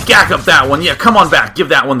 Gack up that one. Yeah, come on back. Give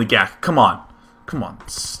that one the gack. Come on. Come on.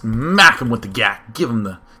 Smack him with the gack. Give him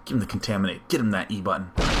the contaminate. Get him that E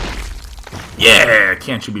button. Yeah,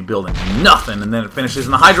 can't you be building nothing? And then it finishes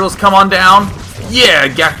and the hydras come on down. Yeah,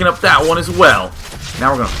 gacking up that one as well.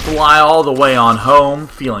 Now we're going to fly all the way on home,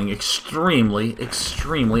 feeling extremely,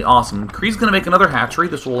 extremely awesome. Kree's going to make another hatchery.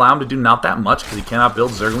 This will allow him to do not that much because he cannot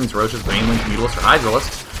build zerglings, roaches, banelings, mutas, or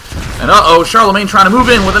hydralists. And uh-oh, Charlemagne trying to move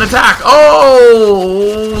in with an attack.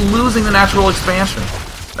 Oh, losing the natural expansion.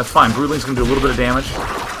 That's fine. Broodling's going to do a little bit of damage.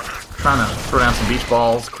 Trying to throw down some beach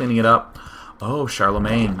balls, cleaning it up. Oh,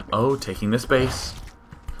 Charlemagne. Oh, taking this base.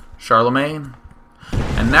 Charlemagne.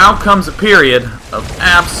 And now comes a period of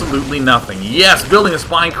absolutely nothing. Yes, building the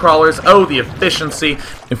spine crawlers. Oh, the efficiency.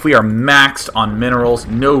 If we are maxed on minerals,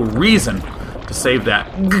 no reason to save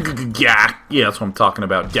that. Yeah, that's what I'm talking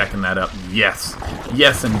about. Gacking that up. Yes.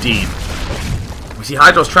 Yes, indeed. We see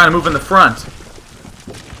Hydros trying to move in the front.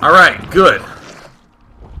 Alright, good.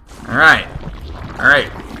 Alright.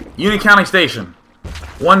 Alright. Unit counting station.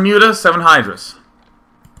 1 muta, 7 hydras.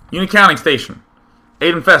 Unit counting station.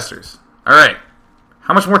 8 infestors. Alright.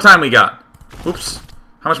 How much more time we got? Oops.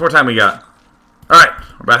 How much more time we got? Alright.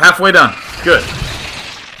 We're about halfway done. Good.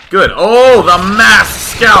 Good. Oh, the mass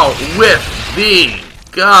scout with the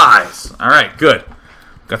guys. Alright, good.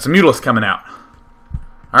 Got some mutalists coming out.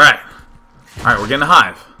 Alright. Alright, we're getting a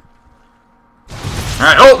hive.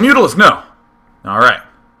 Alright. Oh, mutalists, no. Alright.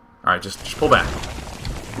 Alright, just pull back.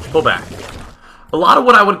 Just pull back. A lot of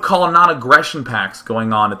what I would call non-aggression packs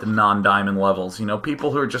going on at the non-diamond levels. You know,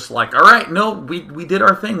 people who are just like, alright, no, we did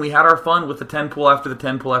our thing. We had our fun with the 10 pool after the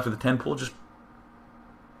 10 pool after the 10 pool. Just...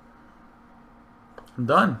 I'm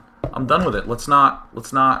done. I'm done with it. Let's not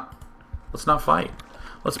fight.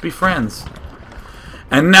 Let's be friends.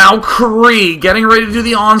 And now Kree getting ready to do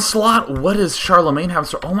the onslaught. What does Charlemagne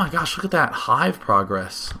have? Oh my gosh, look at that hive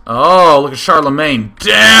progress. Oh, look at Charlemagne.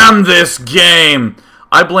 Damn this game!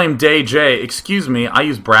 I blame Day J. Excuse me, I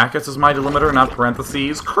use brackets as my delimiter, not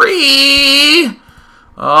parentheses. Kree!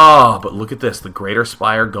 Oh, but look at this. The Greater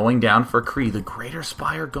Spire going down for Kree. The Greater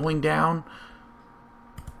Spire going down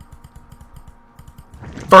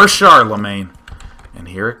for Charlemagne. And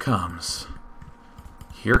here it comes.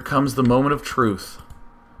 Here comes the moment of truth.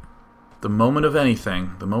 The moment of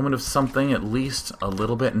anything. The moment of something at least a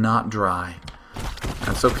little bit not dry.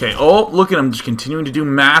 That's okay. Oh, look at him just continuing to do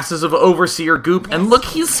masses of Overseer goop. And look,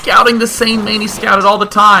 he's scouting the same main he scouted all the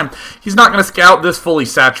time. He's not going to scout this fully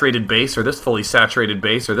saturated base or this fully saturated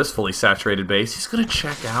base or this fully saturated base. He's going to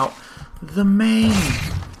check out the main.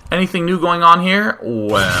 Anything new going on here?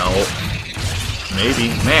 Well, maybe.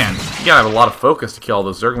 Man, you got to have a lot of focus to kill all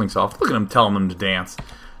those zerglings off. Look at him telling them to dance.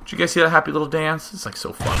 Did you guys see that happy little dance? It's like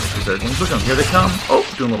so fun with the zerglings. Look at them. Here they come.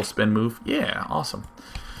 Oh, doing a little spin move. Yeah, awesome.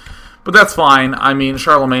 But that's fine. I mean,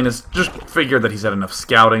 Charlemagne has just figured that he's had enough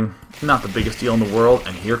scouting. Not the biggest deal in the world.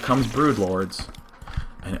 And here comes Broodlords.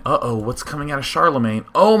 And uh-oh, what's coming out of Charlemagne?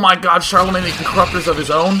 Oh my god, Charlemagne making corruptors of his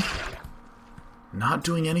own? Not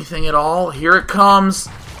doing anything at all. Here it comes.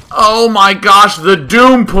 Oh my gosh, the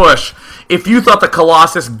Doom Push. If you thought the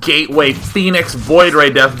Colossus Gateway Phoenix Void Ray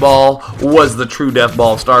Death Ball was the true Death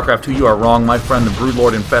Ball of StarCraft 2, you are wrong, my friend. The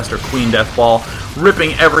Broodlord Infestor Queen Death Ball,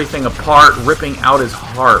 ripping everything apart, ripping out his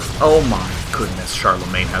heart. Oh my goodness,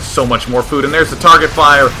 Charlemagne has so much more food. And there's the target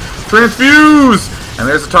fire. Transfuse! And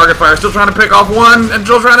there's the target fire, still trying to pick off one, and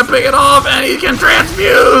still trying to pick it off, and he can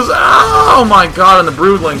transfuse! Oh my god, and the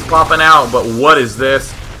Broodlings popping out. But what is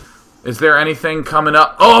this? Is there anything coming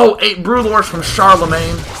up? Oh, 8 Broodlords from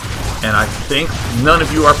Charlemagne. And I think none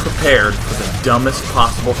of you are prepared for the dumbest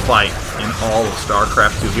possible fight in all of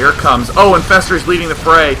StarCraft 2. Here it comes. Oh, Infestor's leading the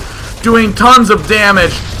fray. doing tons of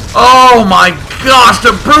damage. Oh my gosh,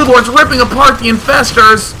 the Broodlords ripping apart the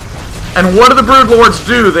Infestors. And what do the Broodlords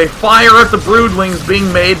do? They fire at the Broodlings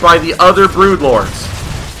being made by the other Broodlords.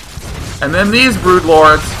 And then these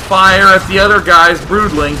Broodlords fire at the other guy's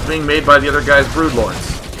Broodlings being made by the other guy's Broodlords.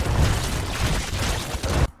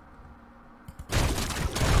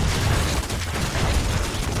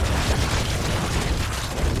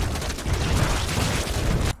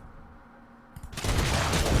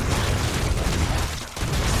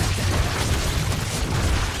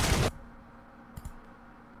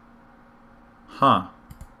 Huh.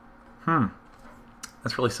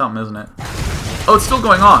 That's really something, isn't it? Oh, it's still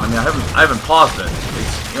going on. I mean, I haven't paused it.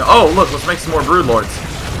 It's, you know, oh, look, let's make some more Broodlords.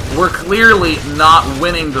 We're clearly not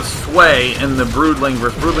winning the sway in the Broodling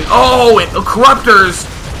versus Broodling. Oh, the Corruptors!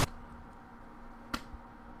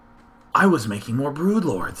 I was making more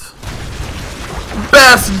Broodlords.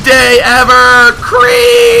 Best day ever!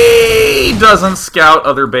 Kree doesn't scout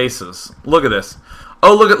other bases. Look at this.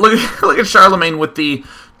 Oh, look at Charlemagne with the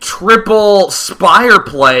triple spire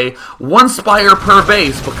play, 1 spire per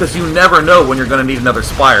base, because you never know when you're going to need another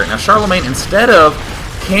spire. Now Charlemagne, instead of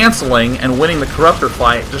canceling and winning the Corruptor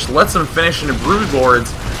fight, just lets him finish into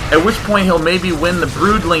Broodlords, at which point he'll maybe win the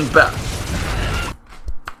Broodling battle.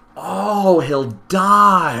 Oh, he'll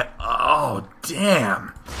die. Oh,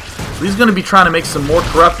 damn. So he's going to be trying to make some more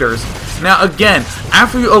Corruptors. Now, again,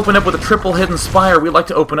 after you open up with a triple hidden spire, we like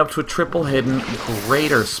to open up to a triple hidden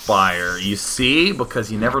greater spire. You see?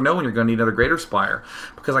 Because you never know when you're going to need another greater spire.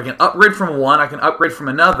 Because I can upgrade from one, I can upgrade from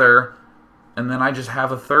another, and then I just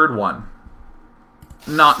have a third one.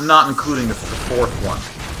 Not including the fourth one.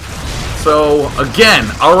 So, again,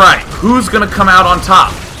 alright, who's going to come out on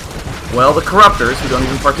top? Well, the Corruptors, who don't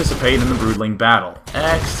even participate in the Broodling battle.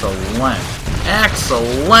 Excellent.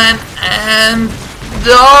 Excellent. And...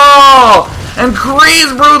 oh! And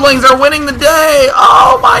Kree's Broodlings are winning the day!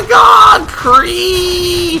 Oh my god!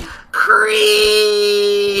 Kree!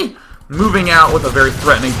 Moving out with a very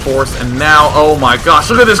threatening force, and now, oh my gosh,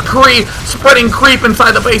 look at this Kree spreading creep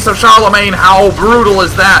inside the base of Charlemagne! How brutal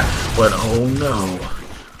is that? But oh no.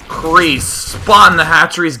 Kree spotting the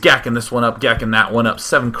hatcheries, gacking this one up, gacking that one up.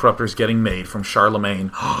 7 Corruptors getting made from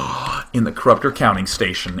Charlemagne in the Corruptor counting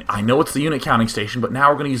station. I know it's the unit counting station, but now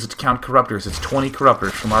we're going to use it to count Corruptors. It's 20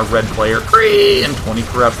 Corruptors from our red player, Kree, and 20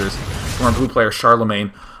 Corruptors from our blue player,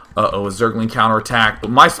 Charlemagne. Uh-oh, a Zergling counterattack.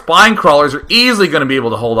 But my Spine Crawlers are easily going to be able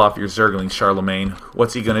to hold off your Zerglings, Charlemagne.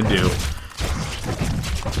 What's he going to do?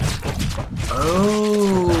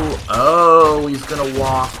 Oh, he's going to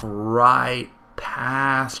walk right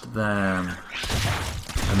past them.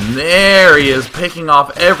 And there he is, picking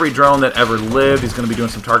off every drone that ever lived. He's going to be doing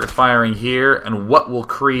some target firing here. And what will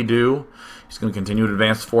Kree do? He's going to continue to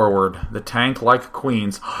advance forward. The tank-like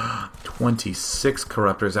queens. 26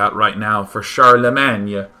 Corruptors out right now for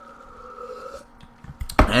Charlemagne.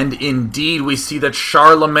 And indeed, we see that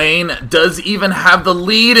Charlemagne does even have the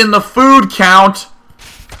lead in the food count.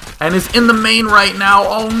 And is in the main right now.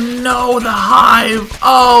 Oh no, the Hive.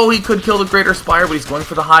 Oh, he could kill the Greater Spire, but he's going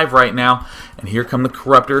for the Hive right now. And here come the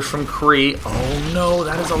Corruptors from Kree. Oh no,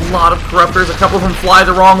 that is a lot of Corruptors. A couple of them fly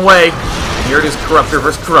the wrong way. And here it is, Corruptor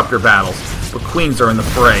versus Corruptor battles. But Queens are in the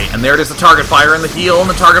fray. And there it is, the target fire in the heel, and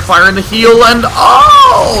the target fire in the heel, and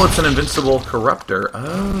oh, it's an invincible Corruptor.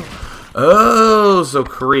 Oh, so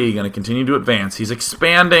Kree going to continue to advance. He's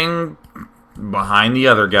expanding behind the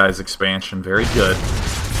other guy's expansion. Very good.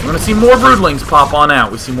 We're going to see more Broodlings pop on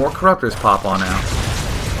out. We see more Corruptors pop on out.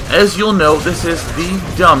 As you'll note, this is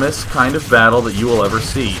the dumbest kind of battle that you will ever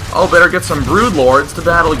see. Oh, better get some Broodlords to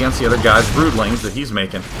battle against the other guy's Broodlings that he's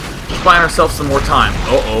making. Just buying ourselves some more time.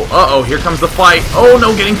 Uh-oh, here comes the fight. Oh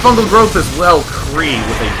no, getting fungal growth as well. Kree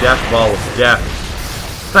with a death ball of death.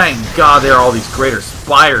 Thank God there are all these greater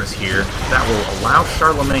spires here that will allow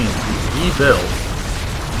Charlemagne to rebuild.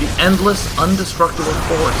 The endless, undestructible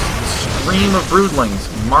force, the stream of Broodlings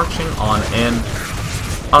marching on in.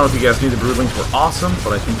 I don't know if you guys knew the Broodlings were awesome,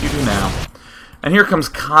 but I think you do now. And here comes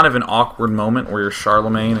kind of an awkward moment where you're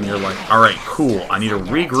Charlemagne and you're like, alright, cool, I need to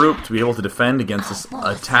regroup to be able to defend against this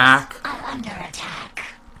attack.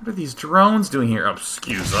 What are these drones doing here? Oh,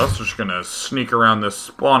 excuse us, we're just gonna sneak around this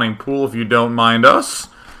spawning pool if you don't mind us.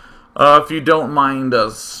 If you don't mind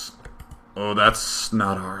us. Oh, that's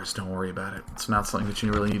not ours. Don't worry about it. It's not something that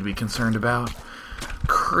you really need to be concerned about.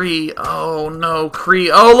 Kree. Oh, no. Kree.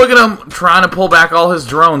 Oh, look at him trying to pull back all his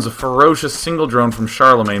drones. A ferocious single drone from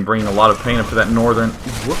Charlemagne, bringing a lot of pain up to that northern...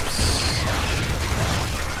 Whoops.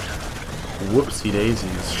 Whoopsie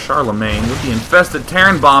daisies. Charlemagne with the infested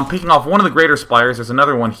Terran bomb, picking off one of the greater spires. There's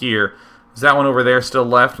another one here. Is that one over there still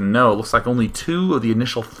left? No. It looks like only 2 of the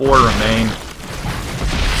initial 4 remain.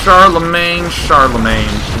 Charlemagne.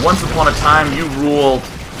 Once upon a time, you ruled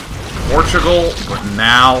Portugal, but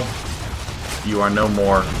now you are no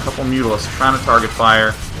more. A couple mutas trying to target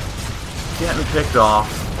fire. Getting picked off.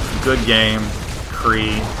 Good game.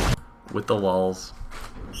 Cree with the lulls.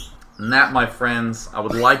 And that, my friends, I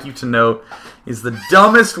would like you to note, is the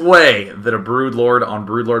dumbest way that a Broodlord on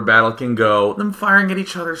Broodlord battle can go, them firing at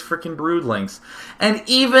each other's freaking broodlings. And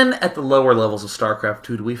even at the lower levels of StarCraft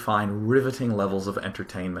 2 do we find riveting levels of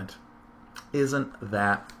entertainment. Isn't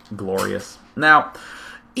that glorious? Now,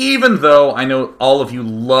 even though I know all of you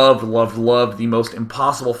loved the most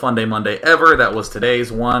impossible Funday Monday ever, that was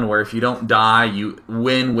today's one, where if you don't die, you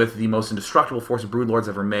win with the most indestructible force of Broodlords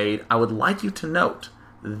ever made, I would like you to note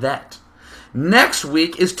that next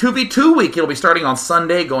week is 2v2 week. It'll be starting on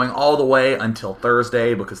Sunday, going all the way until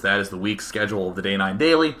Thursday, because that is the week's schedule of the Day 9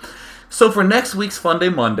 Daily. So for next week's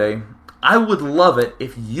Funday Monday, I would love it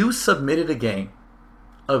if you submitted a game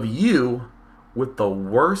of you with the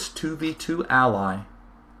worst 2v2 ally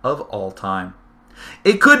of all time.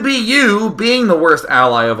 It could be you being the worst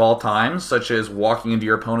ally of all time, such as walking into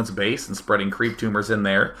your opponent's base and spreading creep tumors in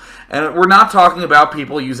there. And we're not talking about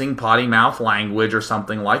people using potty mouth language or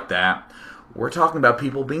something like that. We're talking about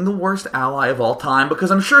people being the worst ally of all time,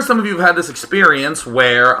 because I'm sure some of you have had this experience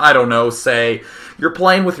where, I don't know, say, you're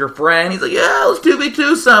playing with your friend, he's like, yeah, let's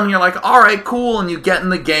 2v2 some, and you're like, alright, cool, and you get in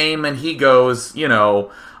the game, and he goes, you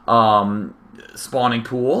know, spawning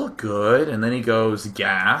pool, good, and then he goes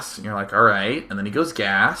gas, and you're like, alright, and then he goes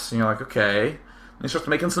gas, and you're like, okay, and he starts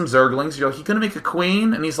making some zerglings, you're like, you gonna make a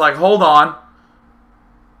queen? And he's like, hold on.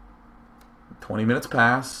 20 minutes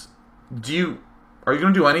pass. Are you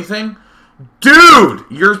gonna do anything? Dude,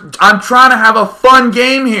 I'm trying to have a fun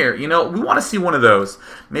game here. You know, we want to see one of those.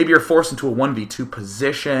 Maybe you're forced into a 1v2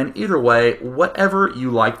 position. Either way, whatever you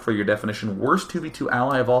like for your definition, worst 2v2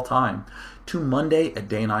 ally of all time, to Monday at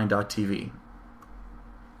day9.tv.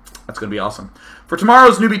 That's going to be awesome. For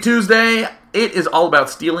tomorrow's Newbie Tuesday, it is all about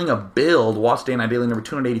stealing a build. Watch Day 9 Daily number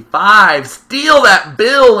 285. Steal that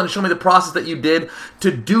build and show me the process that you did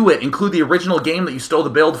to do it. Include the original game that you stole the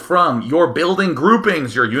build from, your building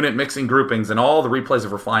groupings, your unit mixing groupings, and all the replays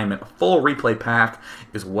of refinement. A full replay pack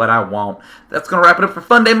is what I want. That's going to wrap it up for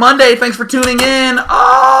Funday Monday. Thanks for tuning in.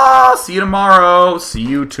 See you tomorrow. See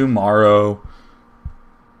you tomorrow.